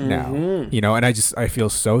it now, and I feel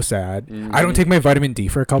so sad. I don't take my vitamin D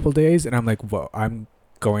for a couple days and I'm like, whoa, I'm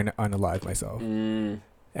going to unalive myself.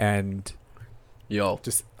 And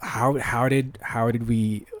just how did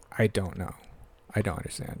we, I don't know. I don't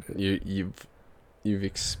understand it. You've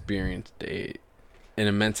experienced an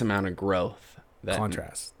immense amount of growth.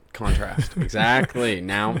 Contrast exactly.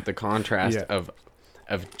 Now the contrast of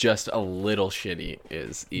just a little shitty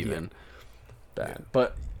is even bad.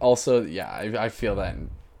 But also I feel that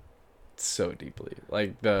so deeply.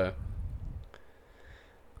 Like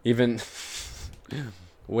even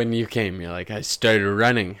when you came, you're like, I started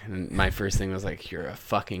running, and my first thing was like, you're a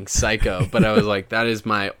fucking psycho. But I was like, that is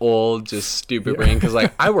my old just stupid brain, because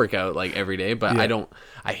like I work out like every day, but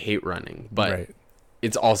I hate running. But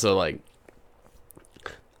it's also like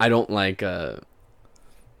I don't like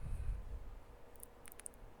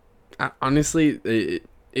honestly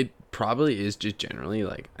it probably is just generally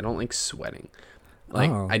like I don't like sweating. Like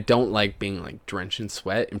I don't like being like drenched in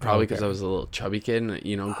sweat, and probably because I was a little chubby kid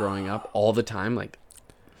and growing up all the time, like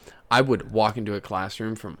I would walk into a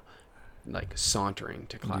classroom from like sauntering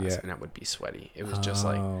to class and I would be sweaty. It was just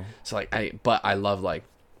like, so like I love like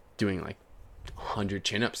doing like 100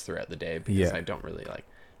 chin-ups throughout the day because I don't really like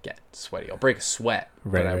get sweaty. I'll break a sweat,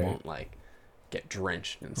 but I won't like get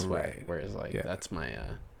drenched in sweat. Whereas like that's my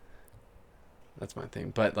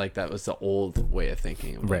thing. But like that was the old way of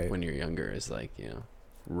thinking of, like, when you're younger is like,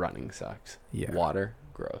 running sucks. Water,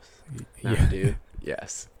 gross. Nah, dude.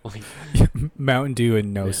 Yes. Like, Mountain Dew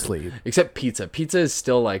and no Yeah. sleep. except pizza. Pizza is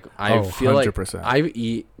still like I feel 100%. like I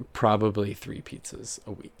eat probably 3 pizzas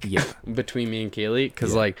a week. Yeah. Between me and Kaylee,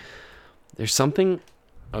 because Yeah. like there's something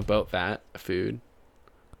about that food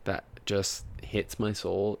that just hits my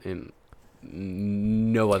soul in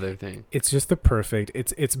no other thing. It's just the perfect.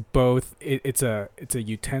 It's both. It's a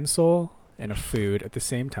utensil and a food at the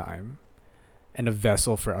same time, and a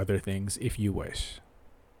vessel for other things if you wish.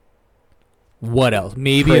 What else?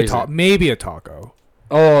 Maybe Praise maybe a taco.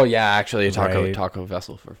 Oh yeah, actually a Right. taco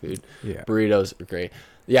vessel for food. Yeah. Burritos are great.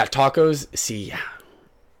 Yeah, tacos. See, yeah,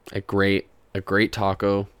 a great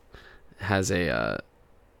taco has a.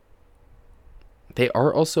 They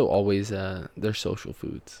are also always they're social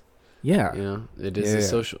foods. Yeah. You know, it is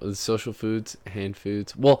Yeah. it's social foods, hand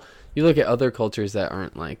foods. Well, you look at other cultures that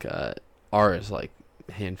aren't like ours, like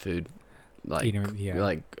hand food, like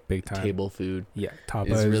like Big time. table food Yeah.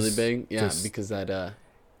 Tapas is really big. Yeah, just- because that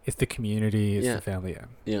It's the community. It's Yeah. the family. Yeah.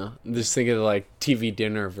 you know, just think of like TV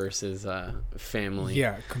dinner versus family.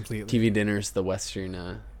 Yeah. Completely. TV dinner's the Western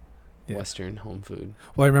Yeah. Western home food.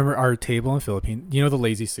 Well, I remember our table in Philippines. You know the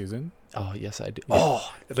Lazy Susan? Oh yes, I do. Yeah.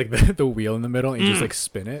 Oh It's like the wheel in the middle, and you just like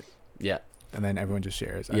spin it, yeah, and then everyone just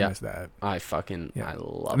shares. I Yeah. miss that. I fucking Yeah. I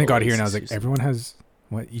love. And then a got here, lazy and I was like, Susan. everyone has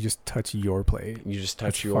what? You just touch your plate. You just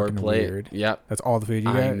That's touch your fucking plate. weird. Yep. That's all the food you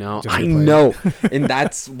I get. know. Just I your plate. know. And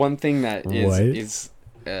that's one thing that What? is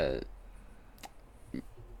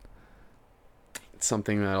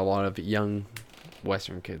something that a lot of young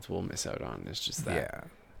Western kids will miss out on. It's just that Yeah.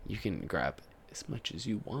 you can grab as much as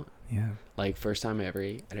you want. Yeah. Like first time I ever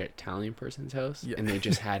ate at an Italian person's house, Yeah. and they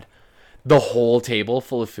just had the whole table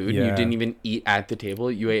full of food. And Yeah. you didn't even eat at the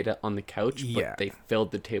table. You ate it on the couch, but Yeah. they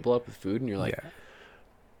filled the table up with food, and you're like, yeah.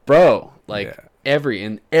 bro, like Yeah.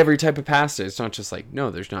 every type of pasta. It's not just like, no,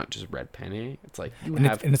 there's not just red penne. It's like you And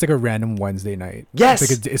have it's like a random Wednesday night. Yes!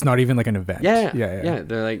 It's, it's not even like an event. Yeah, Yeah.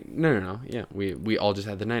 They're like, no. Yeah, we all just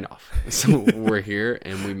had the night off, so we're here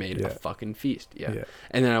and we made Yeah. a fucking feast. Yeah. Yeah.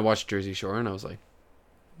 And then I watched Jersey Shore and I was like,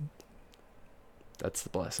 that's the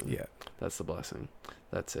blessing. Yeah. That's the blessing.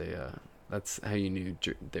 That's that's how you knew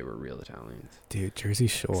they were real Italians. Dude, Jersey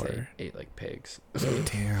 'Cause Shore. They ate like pigs.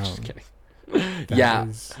 Damn. Just kidding. That Yeah,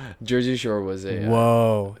 is- Jersey Shore was a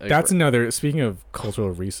Whoa. a That's gr- another. Speaking of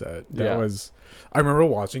cultural reset, that Yeah. was. I remember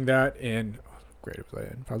watching that in. Grade was I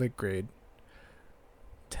in? Probably grade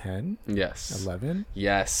 10, yes, 11.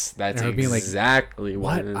 yes, that's And I would be like, exactly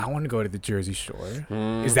What? it is. I want to go to the Jersey Shore.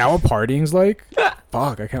 Mm. Is that what partying's like?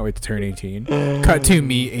 Fuck, I can't wait to turn 18. Cut to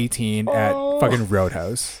me 18 at fucking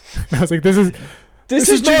Roadhouse. And I was like, this is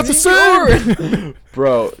not the Jersey same. Shore!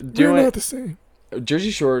 Bro, We're not the same.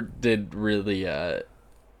 Jersey Shore did really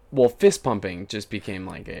well, fist pumping just became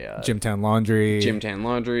like a Gymtown Laundry. Gymtown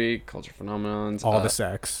Laundry, culture phenomenons, All the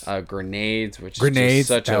sex. grenades, which Grenades.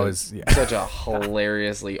 is just That was such a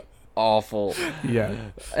hilariously awful yeah.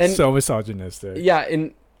 and So misogynistic. yeah,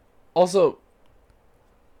 and also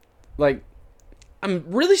like I'm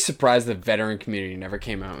really surprised the veteran community never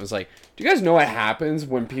came out and was like, do you guys know what happens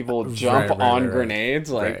when people jump Right, on right.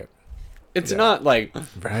 grenades? Like Right. it's Yeah. not like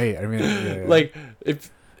Right. I mean, yeah. like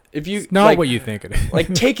if you It's not like, what you think it is.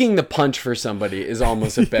 like taking the punch for somebody is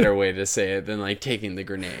almost a better way to say it than like taking the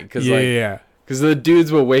grenade, because yeah. because the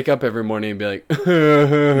dudes will wake up every morning and be like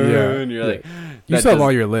and you're like, You that still have does-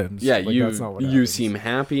 all your limbs. yeah, Like, that's not what you happens. seem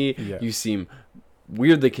happy, Yeah. you seem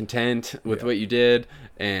weirdly content with Yeah. what you did,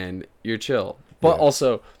 and you're chill. But Yeah.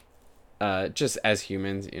 also just as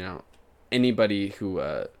humans, you know, anybody who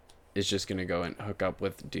is just gonna go and hook up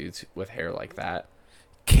with dudes with hair like that,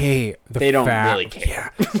 Okay, they don't really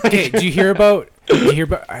care. Yeah. Okay, do you hear about?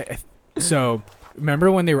 So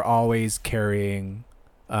remember when they were always carrying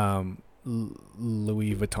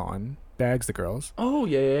Louis Vuitton bags, the girls? Oh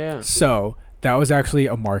yeah. So that was actually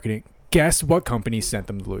a marketing. Guess what company sent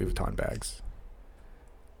them the Louis Vuitton bags?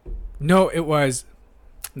 No, it's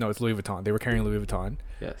Louis Vuitton. They were carrying Louis Vuitton.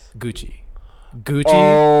 Yes. Gucci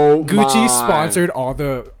Oh, Gucci my. sponsored all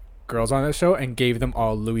the girls on that show and gave them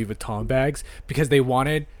all Louis Vuitton bags because they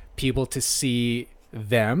wanted people to see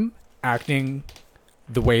them acting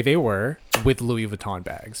the way they were with Louis Vuitton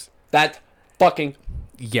bags. That fucking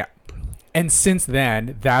Yeah. And since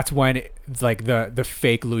then, that's when like the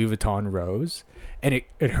fake Louis Vuitton rose, and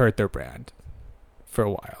it hurt their brand for a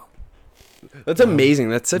while. That's amazing.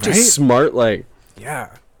 That's such a Right? smart Yeah.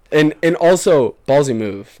 and also ballsy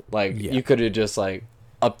move. Like Yeah. you could have just like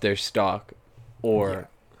upped their stock, or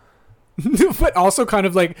But also kind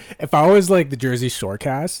of like if I was like the Jersey Shore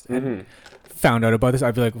cast and found out about this,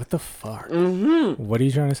 I'd be like, what the fuck? What are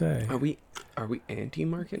you trying to say? are we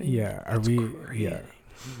anti-marketing? Yeah. Are we? crazy. Yeah.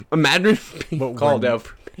 Imagine being But called we're- out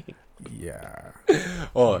for being Yeah.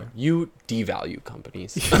 Oh, you devalue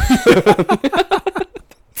companies.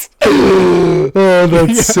 Oh,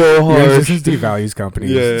 that's so hard. Yeah, this is devalues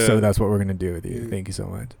companies, Yeah. so that's what we're gonna do with you. Thank you so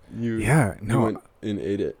much. You No. went and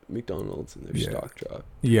ate at McDonald's and their stock dropped.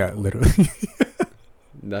 Yeah, literally.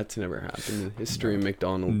 That's never happened in the history of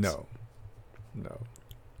McDonald's. No.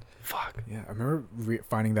 Fuck. Yeah, I remember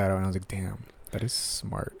finding that out, and I was like, "Damn, that is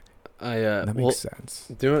smart." That makes sense.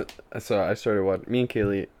 Do it. So I started watching.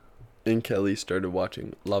 Me and Kelly started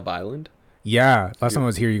watching Love Island. Yeah, last time I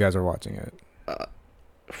was here, you guys were watching it.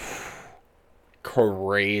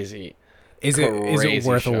 Crazy. Is it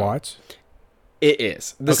worth a watch? It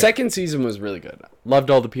is. The second season was really good. Loved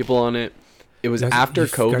all the people on it. It was after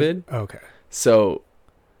COVID. Okay. So,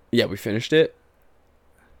 yeah, we finished it.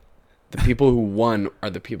 The people who won are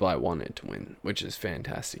the people I wanted to win, which is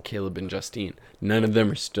fantastic. Caleb and Justine. None of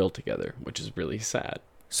them are still together, which is really sad.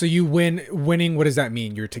 So you winning, what does that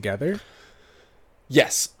mean? You're together?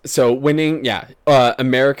 Yes. So winning, yeah.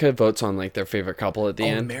 America votes on like their favorite couple at the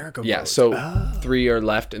end. America yeah. votes. So 3 are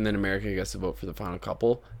left, and then America gets to vote for the final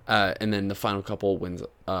couple. And then the final couple wins.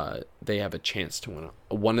 They have a chance to win.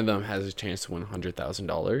 One of them has a chance to win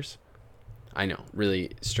 $100,000. I know,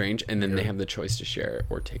 really strange. And then they have the choice to share it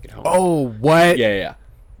or take it home. Oh, what? Yeah.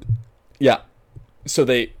 So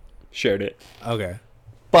they shared it. Okay.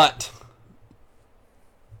 But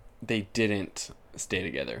they didn't stay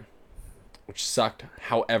together, which sucked.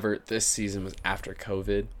 However, this season was after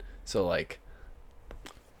COVID, so like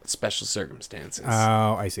special circumstances.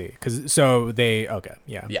 Oh, I see.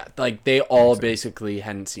 Yeah, like they all basically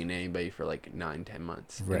hadn't seen anybody for like 9-10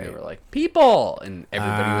 months. Right. And they were like people, and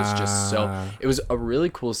everybody was just so. It was a really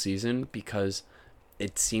cool season because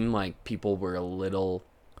it seemed like people were a little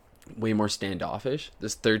way more standoffish.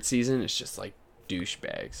 This third season is just like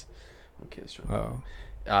douchebags. Okay, this one.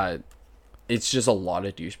 It's just a lot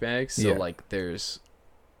of douchebags. So like there's.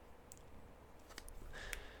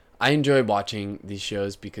 I enjoy watching these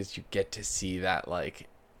shows because you get to see that like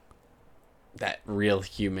that real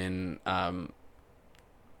human the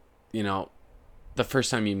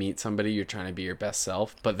first time you meet somebody you're trying to be your best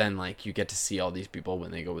self, but then like you get to see all these people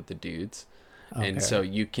when they go with the dudes. Okay. And so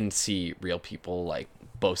you can see real people like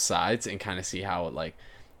both sides and kind of see how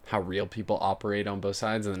real people operate on both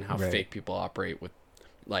sides, and then how fake people operate with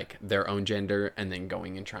like their own gender and then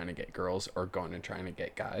going and trying to get girls or going and trying to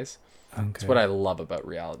get guys. Okay. That's what I love about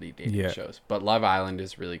reality dating shows. But Love Island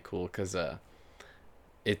is really cool because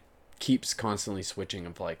it keeps constantly switching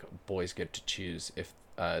of like boys get to choose if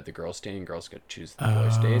the girls stay and girls get to choose the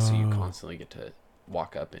boys stay. So you constantly get to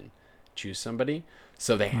walk up and choose somebody.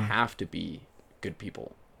 So they have to be good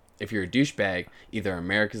people. If you're a douchebag, either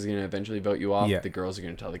America's going to eventually vote you off, the girls are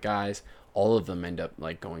going to tell the guys. All of them end up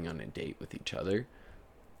like going on a date with each other.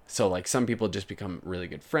 So like some people just become really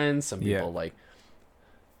good friends. Some people like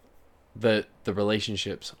the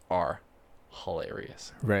relationships are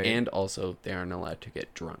hilarious. Right. And also they aren't allowed to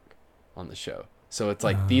get drunk on the show. So it's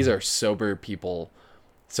like these are sober people.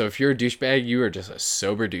 So if you're a douchebag, you are just a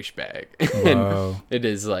sober douchebag. And it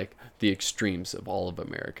is like the extremes of all of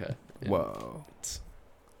America. And whoa.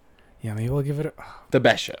 Yeah, maybe we'll give it the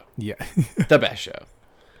best show. Yeah. The best show.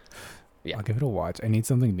 Yeah. I'll give it a watch. I need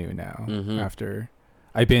something new now after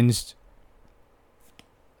I binged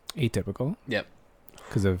Atypical. Yep.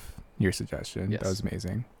 Because of your suggestion. Yes. That was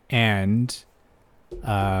amazing. And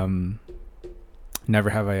Never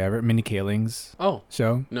Have I Ever, Minnie Kaling's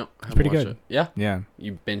show. No, it's pretty good. It. Yeah? Yeah.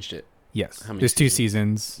 You binged it. Yes. There's 2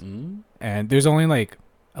 seasons. And there's only like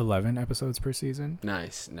 11 episodes per season.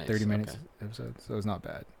 Nice. 30 minutes episodes. So it's not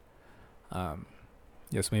bad.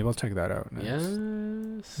 Yes, maybe I'll check that out. Yes.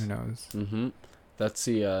 Who knows? Mm-hmm. That's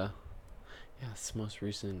the it's the most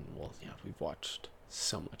recent. Well, yeah, we've watched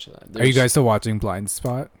so much of that. Are you guys still watching Blind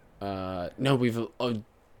Spot? No, we've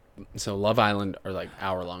so Love Island are like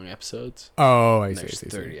hour-long episodes. Oh, I see. There's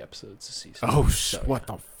 30 episodes a season. Oh, what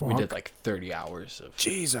the fuck? We did like 30 hours of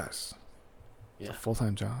Jesus. Yeah, it's a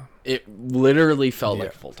full-time job. It literally felt like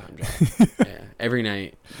a full-time job. Yeah, every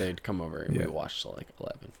night they'd come over and we watched till like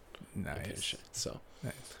 11. Nice. So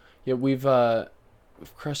nice. Yeah, we've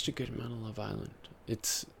crushed a good amount of Love Island.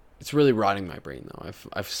 It's really rotting my brain though.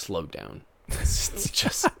 I've slowed down. It's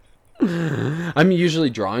just I'm usually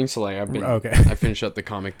drawing, so like I finished up the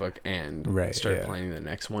comic book and started planning the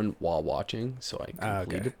next one while watching, so I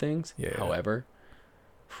completed things. Yeah. However,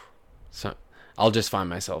 so I'll just find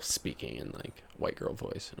myself speaking in like white girl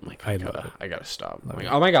voice. I'm like, I gotta stop. I'm like,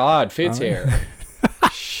 oh my god, Fitz here.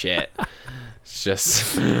 Shit. It's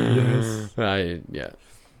just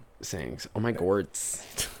saying, oh my gourds.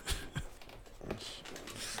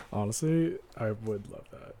 Honestly, I would love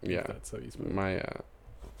that. Yeah, that's so useful.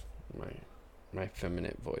 my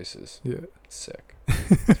feminine voice is sick.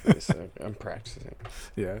 It's really sick. I'm practicing.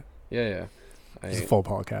 Yeah. Yeah. It's a full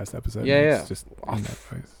podcast episode. Yeah. It's just in that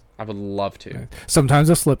voice. I would love to. Yeah. Sometimes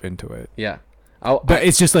I'll slip into it. Yeah. But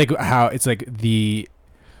it's just like how it's like the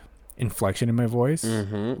inflection in my voice.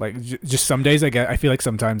 Mm-hmm. Like just some days I feel like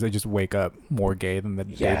sometimes I just wake up more gay than the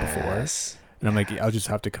day before. And I'm like, I'll just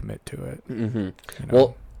have to commit to it. Mm-hmm. You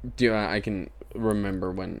know? Well, I can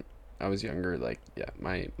remember when I was younger, like,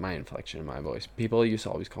 my inflection in my voice. People used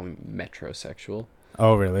to always call me metrosexual.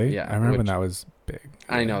 Oh, really? Yeah. I remember when that was big.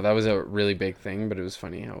 I know, that was a really big thing, but it was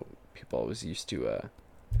funny how people always used to,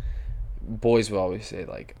 boys would always say,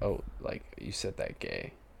 like, oh, like, you said that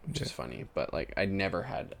gay, which is funny. But, like, I never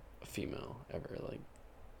had a female ever, like,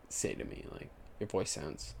 say to me, like, your voice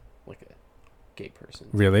sounds like a gay person.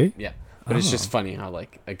 Really? Yeah. But it's just funny how,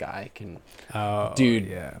 like, a guy can...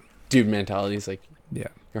 Dude mentality is like... Yeah.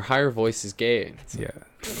 Your higher voice is gay.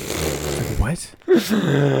 What?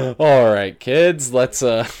 All right, kids. Let's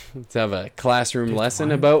have a classroom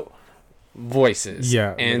lesson about voices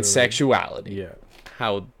and literally. sexuality. Yeah.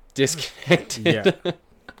 How disconnected. Yeah.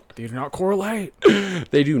 They do not correlate.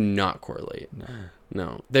 They do not correlate.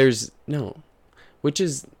 No. There's no. Which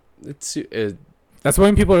is... It's... That's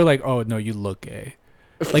when people are like, oh, no, you look gay.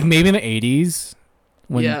 Like maybe in the 80s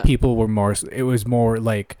when people were more... It was more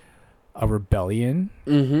like a rebellion.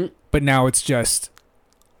 Mm-hmm. But now it's just...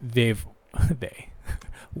 we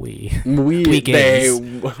gays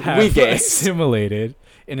assimilated,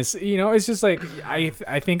 and it's it's just like I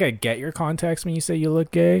think I get your context when you say you look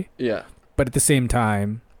gay. Yeah, but at the same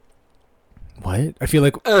time, what I feel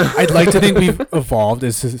like I'd like to think we've evolved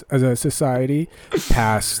as a society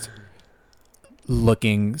past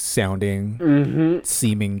looking, sounding,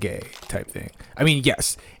 seeming gay type thing. I mean,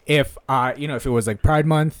 yes, if if it was like Pride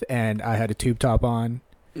Month and I had a tube top on.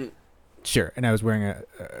 Sure, and I was wearing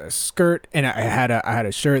a skirt, and I had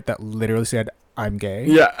a shirt that literally said "I'm gay."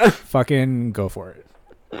 Yeah, fucking go for it.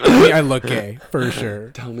 I mean, I look gay for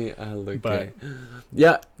sure. Tell me I look gay.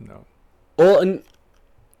 Yeah, no. Well, and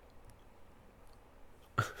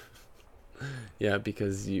yeah,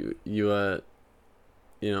 because you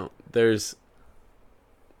there's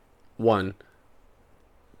one,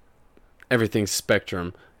 everything's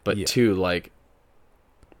spectrum, but two, like.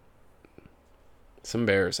 Some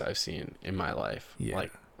bears I've seen in my life,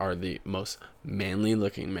 like, are the most manly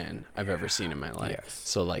looking men I've ever seen in my life. Yes.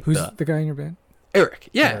 So, like, who's the guy in your band? Eric.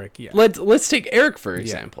 Yeah. Eric, yeah. Let's take Eric for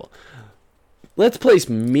example. Let's place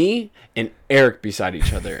me and Eric beside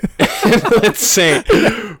each other. Let's say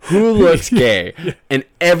who looks gay, and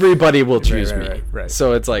everybody will choose me. Right.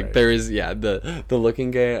 So it's like there is the looking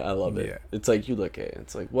gay. I love it. Yeah. It's like you look gay.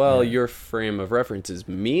 It's like, well, your frame of reference is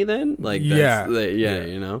me then. Like you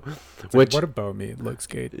know. It's like, what about me looks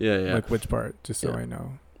gay? Yeah. Like which part? Just so I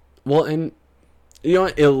know. Well, and you know,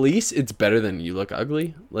 at least it's better than you look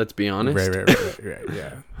ugly. Let's be honest. Right.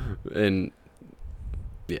 Yeah. And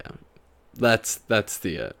yeah. That's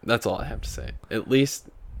all I have to say. At least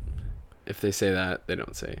if they say that, they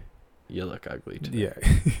don't say you look ugly today.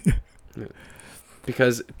 Yeah.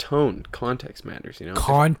 Because context matters, you know.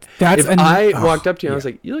 If I walked up to you and I was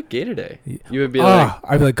like, "You look gay today," you would be like,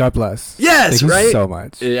 "I'd be like, God bless." Yes, thank right. You so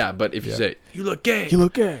much. Yeah, but if you say, "You look gay,"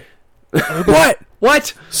 What?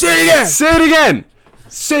 What? Say it again. Say it again.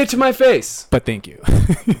 Say it to my face. But thank you.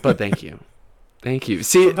 Thank you.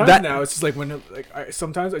 See, sometimes now it's just like when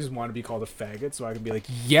sometimes I just want to be called a faggot so I can be like,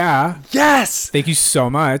 yeah, yes, thank you so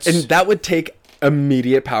much, and that would take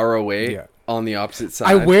immediate power away on the opposite side.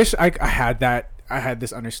 I wish I had that. I had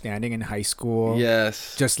this understanding in high school.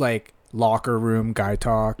 Yes, just like locker room guy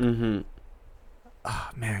talk. Mm-hmm. Oh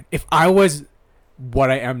man, if I was what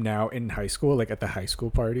I am now in high school, like at the high school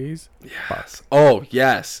parties, yes. Oh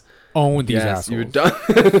yes, own these assholes. You're done.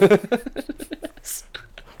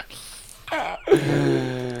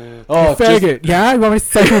 Oh, faggot! Yeah, you want me to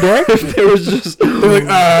suck your dick? There was just like,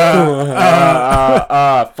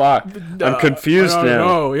 fuck. I'm confused now.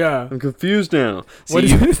 Oh, yeah. I'm confused now. What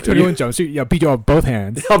is this? 21 jumpsuit? Yeah, beat you off both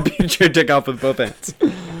hands. I'll beat your dick off with both hands.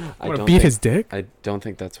 Want to beat his dick? I don't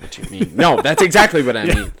think that's what you mean. No, that's exactly what I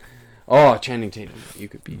mean. Oh, Channing Tatum, you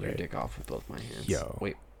could beat your dick off with both my hands. Yo,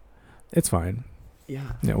 wait, it's fine.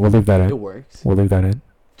 Yeah, we'll leave that in. It works. We'll leave that in.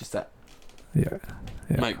 Just that. Yeah.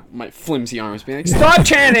 My flimsy arms being like, stop,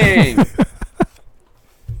 Channing!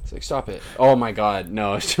 It's like, stop it. Oh my god,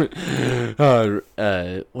 no. What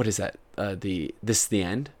is that? This is the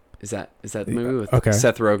End? Is that the movie with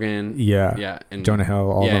Seth Rogen? Yeah, and Jonah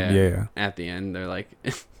Hill, all of them. Yeah. At the end, they're like,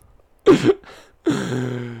 it's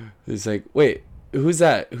like, wait, who's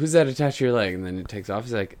that attached to your leg? And then it takes off.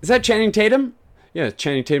 He's like, is that Channing Tatum? Yeah,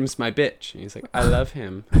 Channing Tatum's my bitch. And he's like, I love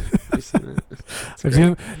him. seen it. I've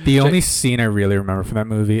seen the only scene I really remember from that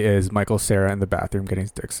movie is Michael Cera in the bathroom getting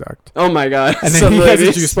his dick sucked. Oh my god! And then he has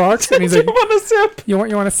a juice box, and he's like, "You want a sip? You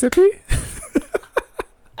want a sippy?"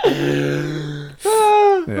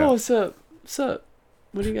 Oh, what's up? What's up?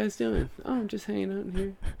 What are you guys doing? Oh, I'm just hanging out in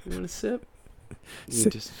here. You want a sip? You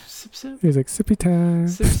just sip. He's like, sippy time.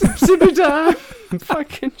 Sippy time.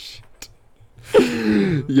 Fucking shit.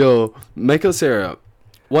 Yo, Michael Cera,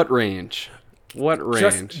 what range?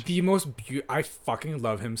 Just the most I fucking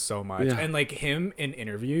love him so much. Yeah. And like him in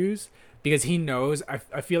interviews, because he knows,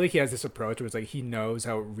 I feel like he has this approach where it's like he knows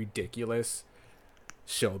how ridiculous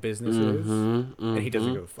show business is, and he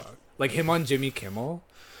doesn't give a fuck. Like him on Jimmy Kimmel,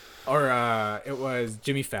 or it was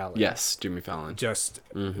Jimmy Fallon. Yes, Jimmy Fallon. Just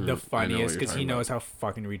the funniest, because he knows how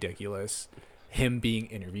fucking ridiculous him being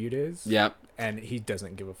interviewed is. Yep. And he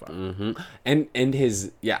doesn't give a fuck. And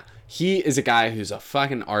his, he is a guy who's a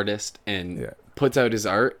fucking artist and puts out his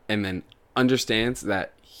art and then understands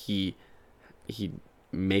that he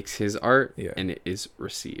makes his art and it is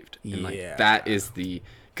received. And like that is the,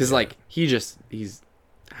 because like he's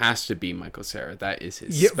has to be Michael Cera. That is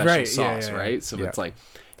his special sauce, right? So it's like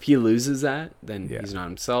if he loses that, then he's not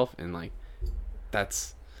himself. And like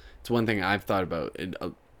it's one thing I've thought about.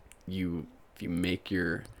 If you make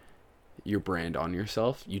your brand on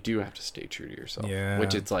yourself, you do have to stay true to yourself.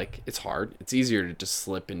 Which it's like it's hard. It's easier to just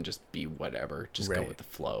slip and just be whatever, just go with the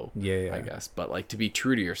flow. I guess. But like to be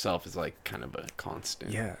true to yourself is like kind of a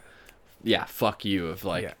constant. Fuck you. Of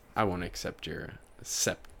like I won't accept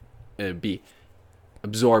be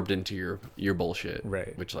absorbed into your bullshit.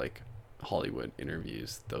 Right. Which like Hollywood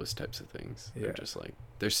interviews, those types of things. They're just like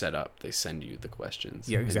they're set up. They send you the questions.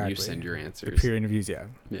 Yeah, exactly. And you send your answers. The peer interviews. Yeah.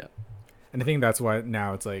 And I think that's why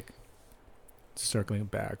now it's like circling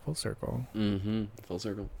back, full circle. Full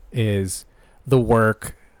circle is the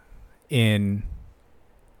work in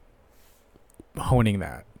honing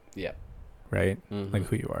that. Right. Like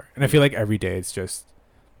who you are, and I feel like every day it's just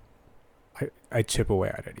I chip away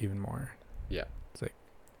at it even more. It's like,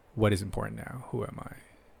 what is important now? Who am I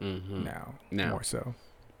now? More so.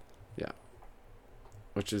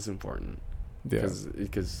 Which is important.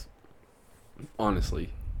 Because honestly,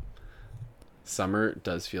 summer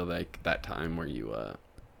does feel like that time where you I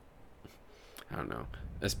don't know,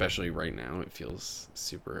 especially right now it feels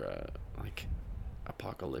super like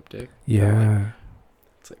apocalyptic. Like,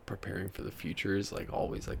 it's like preparing for the future is like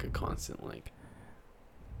always like a constant like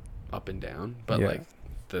up and down, but like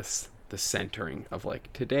the centering of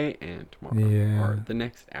like today and tomorrow or the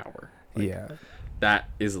next hour, like, that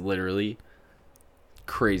is literally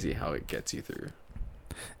crazy how it gets you through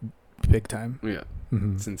big time.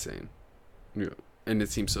 It's insane. And it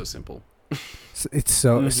seems so simple. It's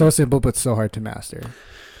so simple but so hard to master.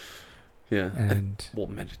 And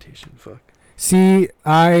meditation, fuck. See,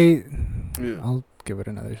 I'll give it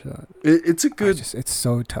another shot. It's a good. It's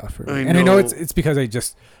so tough for me, and I know it's because I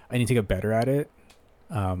need to get better at it.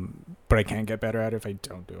 But I can't get better at it if I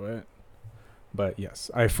don't do it. But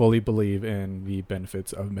yes, I fully believe in the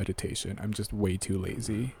benefits of meditation. I'm just way too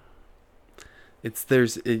lazy.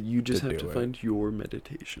 You just have to find your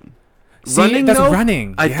meditation. See,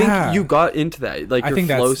 running. I think you got into that, like your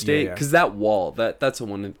flow state, because that wall, that's the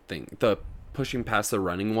one thing. The pushing past the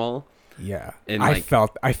running wall. And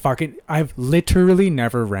I've literally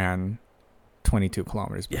never ran 22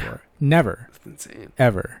 kilometers before. Never. That's insane.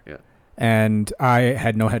 Ever. And I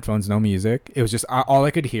had no headphones, no music. It was just all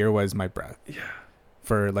I could hear was my breath.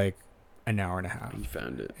 For like an hour and a half. You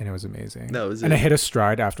found it, and it was amazing. That was it. And I hit a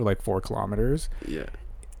stride after like 4 kilometers.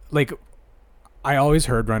 Like I always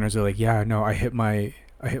heard runners are like, I hit my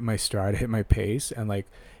stride, I hit my pace, and like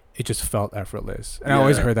it just felt effortless. And I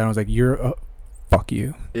always heard that, and I was like, fuck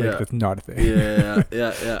you. Like, that's not a thing.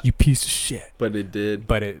 You piece of shit. But it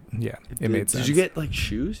did. It made sense. Did you get like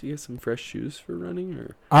shoes? You get some fresh shoes for running,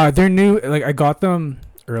 or? They're new. Like I got them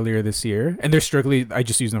earlier this year, and they're strictly, I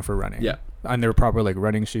just use them for running. And they're proper like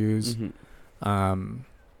running shoes. And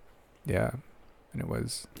it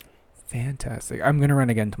was fantastic. I'm gonna run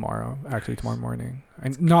again tomorrow. Actually, tomorrow morning.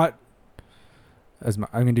 I'm not as much.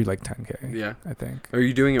 I'm gonna do like 10K. I think. Are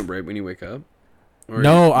you doing it right when you wake up?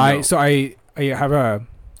 No, I have a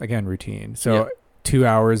routine. So 2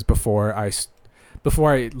 hours before I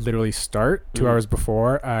literally start, 2 hours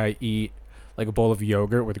before, I eat like a bowl of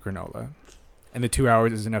yogurt with granola, and the 2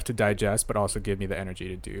 hours is enough to digest, but also give me the energy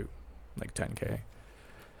to do like 10K.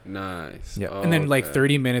 Nice. And then like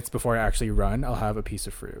 30 minutes before I actually run, I'll have a piece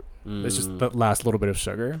of fruit. It's just the last little bit of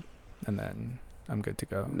sugar, and then I'm good to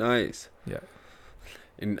go. Nice.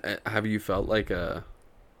 And have you felt like I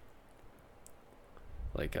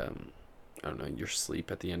don't know, your sleep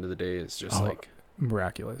at the end of the day is just like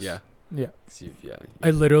miraculous. Yeah. Yeah.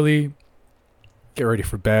 I literally get ready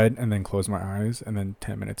for bed and then close my eyes, and then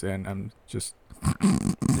 10 minutes in, I'm just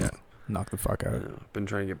knock the fuck out. I've been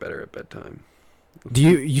trying to get better at bedtime. Do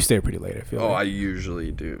you stay pretty late? I feel. I like.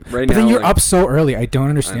 usually do. But then you're up so early. I don't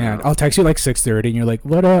understand. I'll text you like 6:30, and you're like,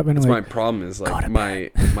 "What up?" And that's like, my problem. Is like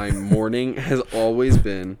my morning has always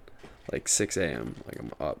been like 6 a.m. Like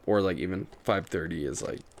I'm up, or like even 5:30 is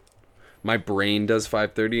like my brain does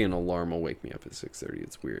 5:30, and alarm will wake me up at 6:30.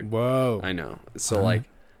 It's weird. Whoa. I know. So like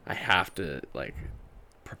I have to like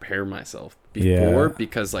prepare myself before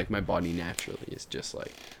because like my body naturally is just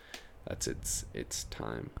like that's its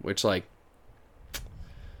time, which like.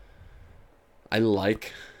 I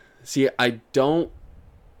don't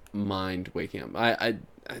mind waking up. I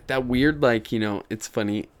that weird, like, it's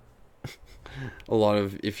funny. A lot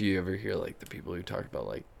of, if you ever hear like the people who talk about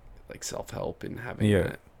like self-help and having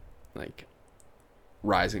that like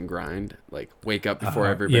rise and grind, like wake up before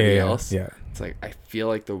everybody else. Yeah. It's like, I feel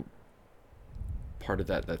like the part of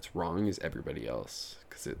that's wrong is everybody else.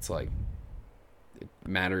 'Cause it's like, it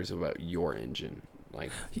matters about your engine.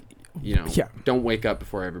 Like, don't wake up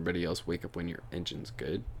before everybody else. Wake up when your engine's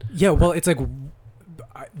good. Yeah, well, it's like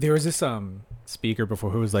there was this speaker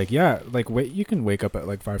before who was like, wait, you can wake up at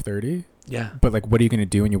like 5:30. Yeah. But like, what are you gonna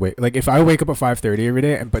do when you wake? Like, if I wake up at 5:30 every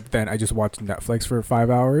day, but then I just watch Netflix for 5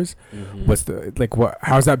 hours, what's the like? What?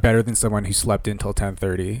 How's that better than someone who slept until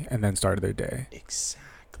 10:30 and then started their day?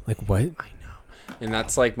 Exactly. Like what? I know, and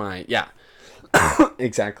that's like my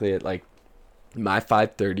exactly it. Like my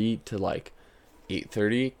 5:30 to like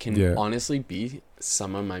 8:30 can honestly be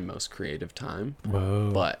some of my most creative time.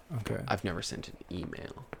 Whoa. But I've never sent an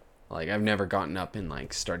email. Like I've never gotten up and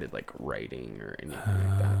like started like writing or anything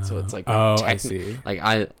like that. So it's like I see. Like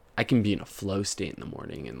I can be in a flow state in the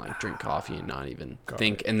morning and like drink coffee and not even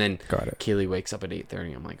think. And then Kaylee wakes up at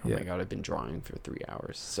 8:30. I'm like, oh my god, I've been drawing for 3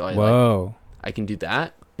 hours. So I can do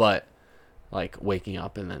that. But like waking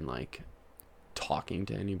up and then like talking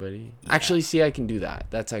to anybody. Actually, see, I can do that.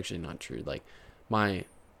 That's actually not true. Like I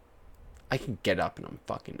can get up and I'm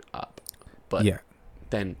fucking up, but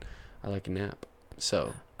then I like a nap.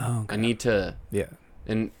 So I need to,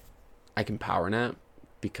 and I can power nap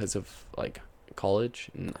because of like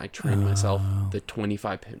college, and I train myself. The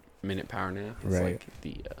 25-minute power nap is like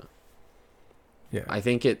the, I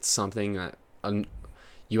think it's something that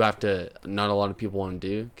you have to, not a lot of people want to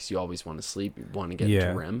do because you always want to sleep, you want to get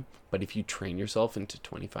to REM, but if you train yourself into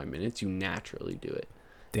 25 minutes, you naturally do it.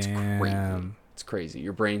 Damn. It's crazy.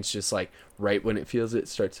 Your brain's just like, right when it feels it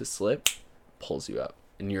starts to slip, pulls you up.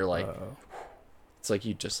 And you're like, it's like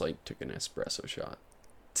you just like took an espresso shot.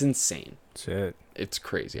 It's insane. Shit. It's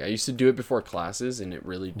crazy. I used to do it before classes, and it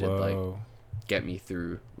really did like get me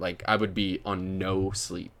through. Like I would be on no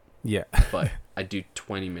sleep. Yeah. But I'd do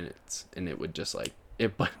 20 minutes and it would just like,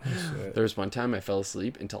 but there was one time I fell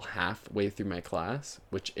asleep until halfway through my class,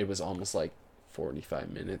 which it was almost like 45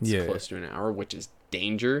 minutes, close to an hour, which is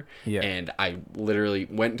danger. And I literally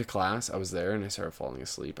went into class, I was there, and I started falling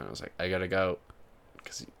asleep, and I was like, I gotta go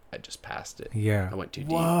because I just passed it. I went too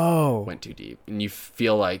deep. And you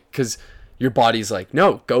feel like, because your body's like,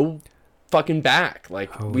 no, go fucking back,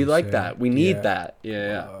 like we like that, we need that.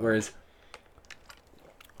 Whereas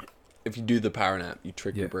if you do the power nap, you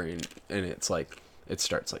trick your brain, and it's like it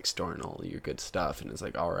starts like storing all your good stuff, and it's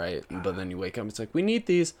like, all right, but then you wake up, it's like, we need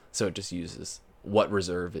these, so it just uses what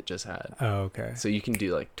reserve it just had. So you can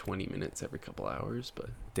do like 20 minutes every couple hours, but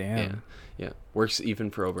works even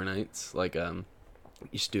for overnights. Like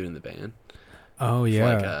used to do it in the van.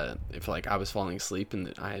 If like I was falling asleep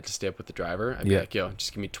and I had to stay up with the driver, I'd be like, yo,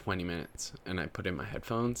 just give me 20 minutes, and I put in my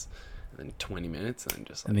headphones, and then 20 minutes, and I'm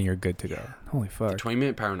just like, and then you're good to go. Holy fuck.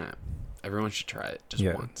 20-minute power nap. Everyone should try it just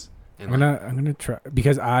once. And I'm gonna try,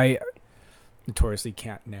 because I notoriously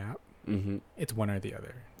can't nap. It's one or the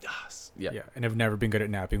other. Yes. And I've never been good at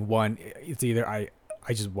napping. One, it's either I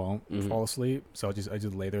just won't fall asleep, so I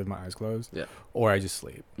just lay there with my eyes closed. Or I just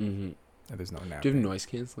sleep. And there's no nap. Do you have noise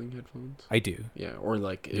canceling headphones? I do. Or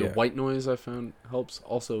like white noise, I found helps.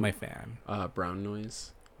 Also my fan. Brown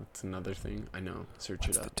noise. That's another thing. I know. Search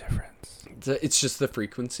it up. What's the difference? It's just the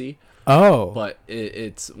frequency. But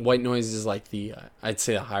it's white noise is like the I'd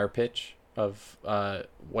say a higher pitch of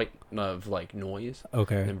like noise.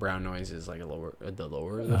 And brown noise is like the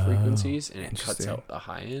lower of the frequencies, and it cuts out the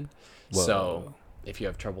high end. So if you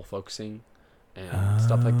have trouble focusing and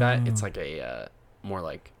stuff like that, it's like a more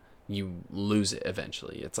like you lose it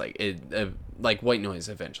eventually. It's like like white noise,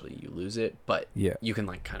 eventually you lose it, but you can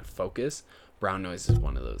like kind of focus. Brown noise is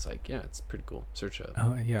one of those, like, it's pretty cool. Search it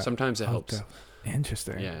up. Sometimes it helps.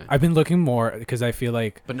 Interesting. Yeah. I've been looking more because I feel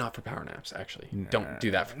like, But not for power naps, actually. Nah. Don't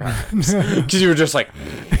do that for power naps. Because you were just like,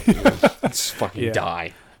 just fucking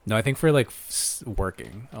die. no, I think for like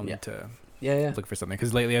working, I'll Yeah. need to Yeah. look for something.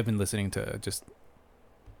 Because lately I've been listening to just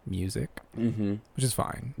music, Mm-hmm. which is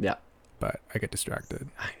fine. Yeah. But I get distracted.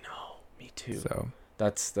 I know. Me too. So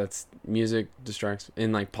That's music distracts.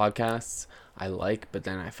 In like podcasts, I like, but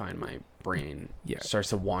then I find my brain starts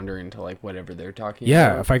to wander into like whatever they're talking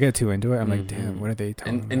about. if I get too into it, I'm like, damn, what are they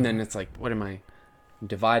talking about? And then it's like, what am I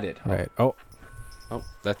divided? Right. Oh,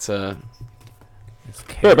 That's it's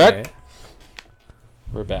We're back. Kaylee.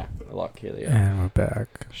 We're back. I locked Kaylee up. And we're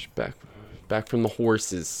back. She's back from the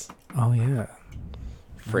horses. Oh yeah.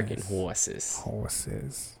 Freaking Nice.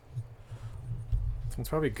 horses. This one's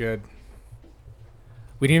probably good.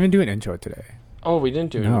 We didn't even do an intro today. Oh, we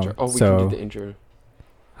didn't do an No, intro. Oh, we so- can do the intro.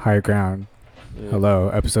 Higher ground. Yeah. Hello,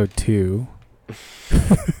 episode 2.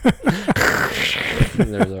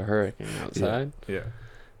 There's a hurricane outside. Yeah.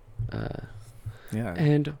 Uh, Yeah.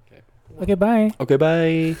 and Okay, bye. okay,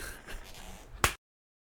 bye.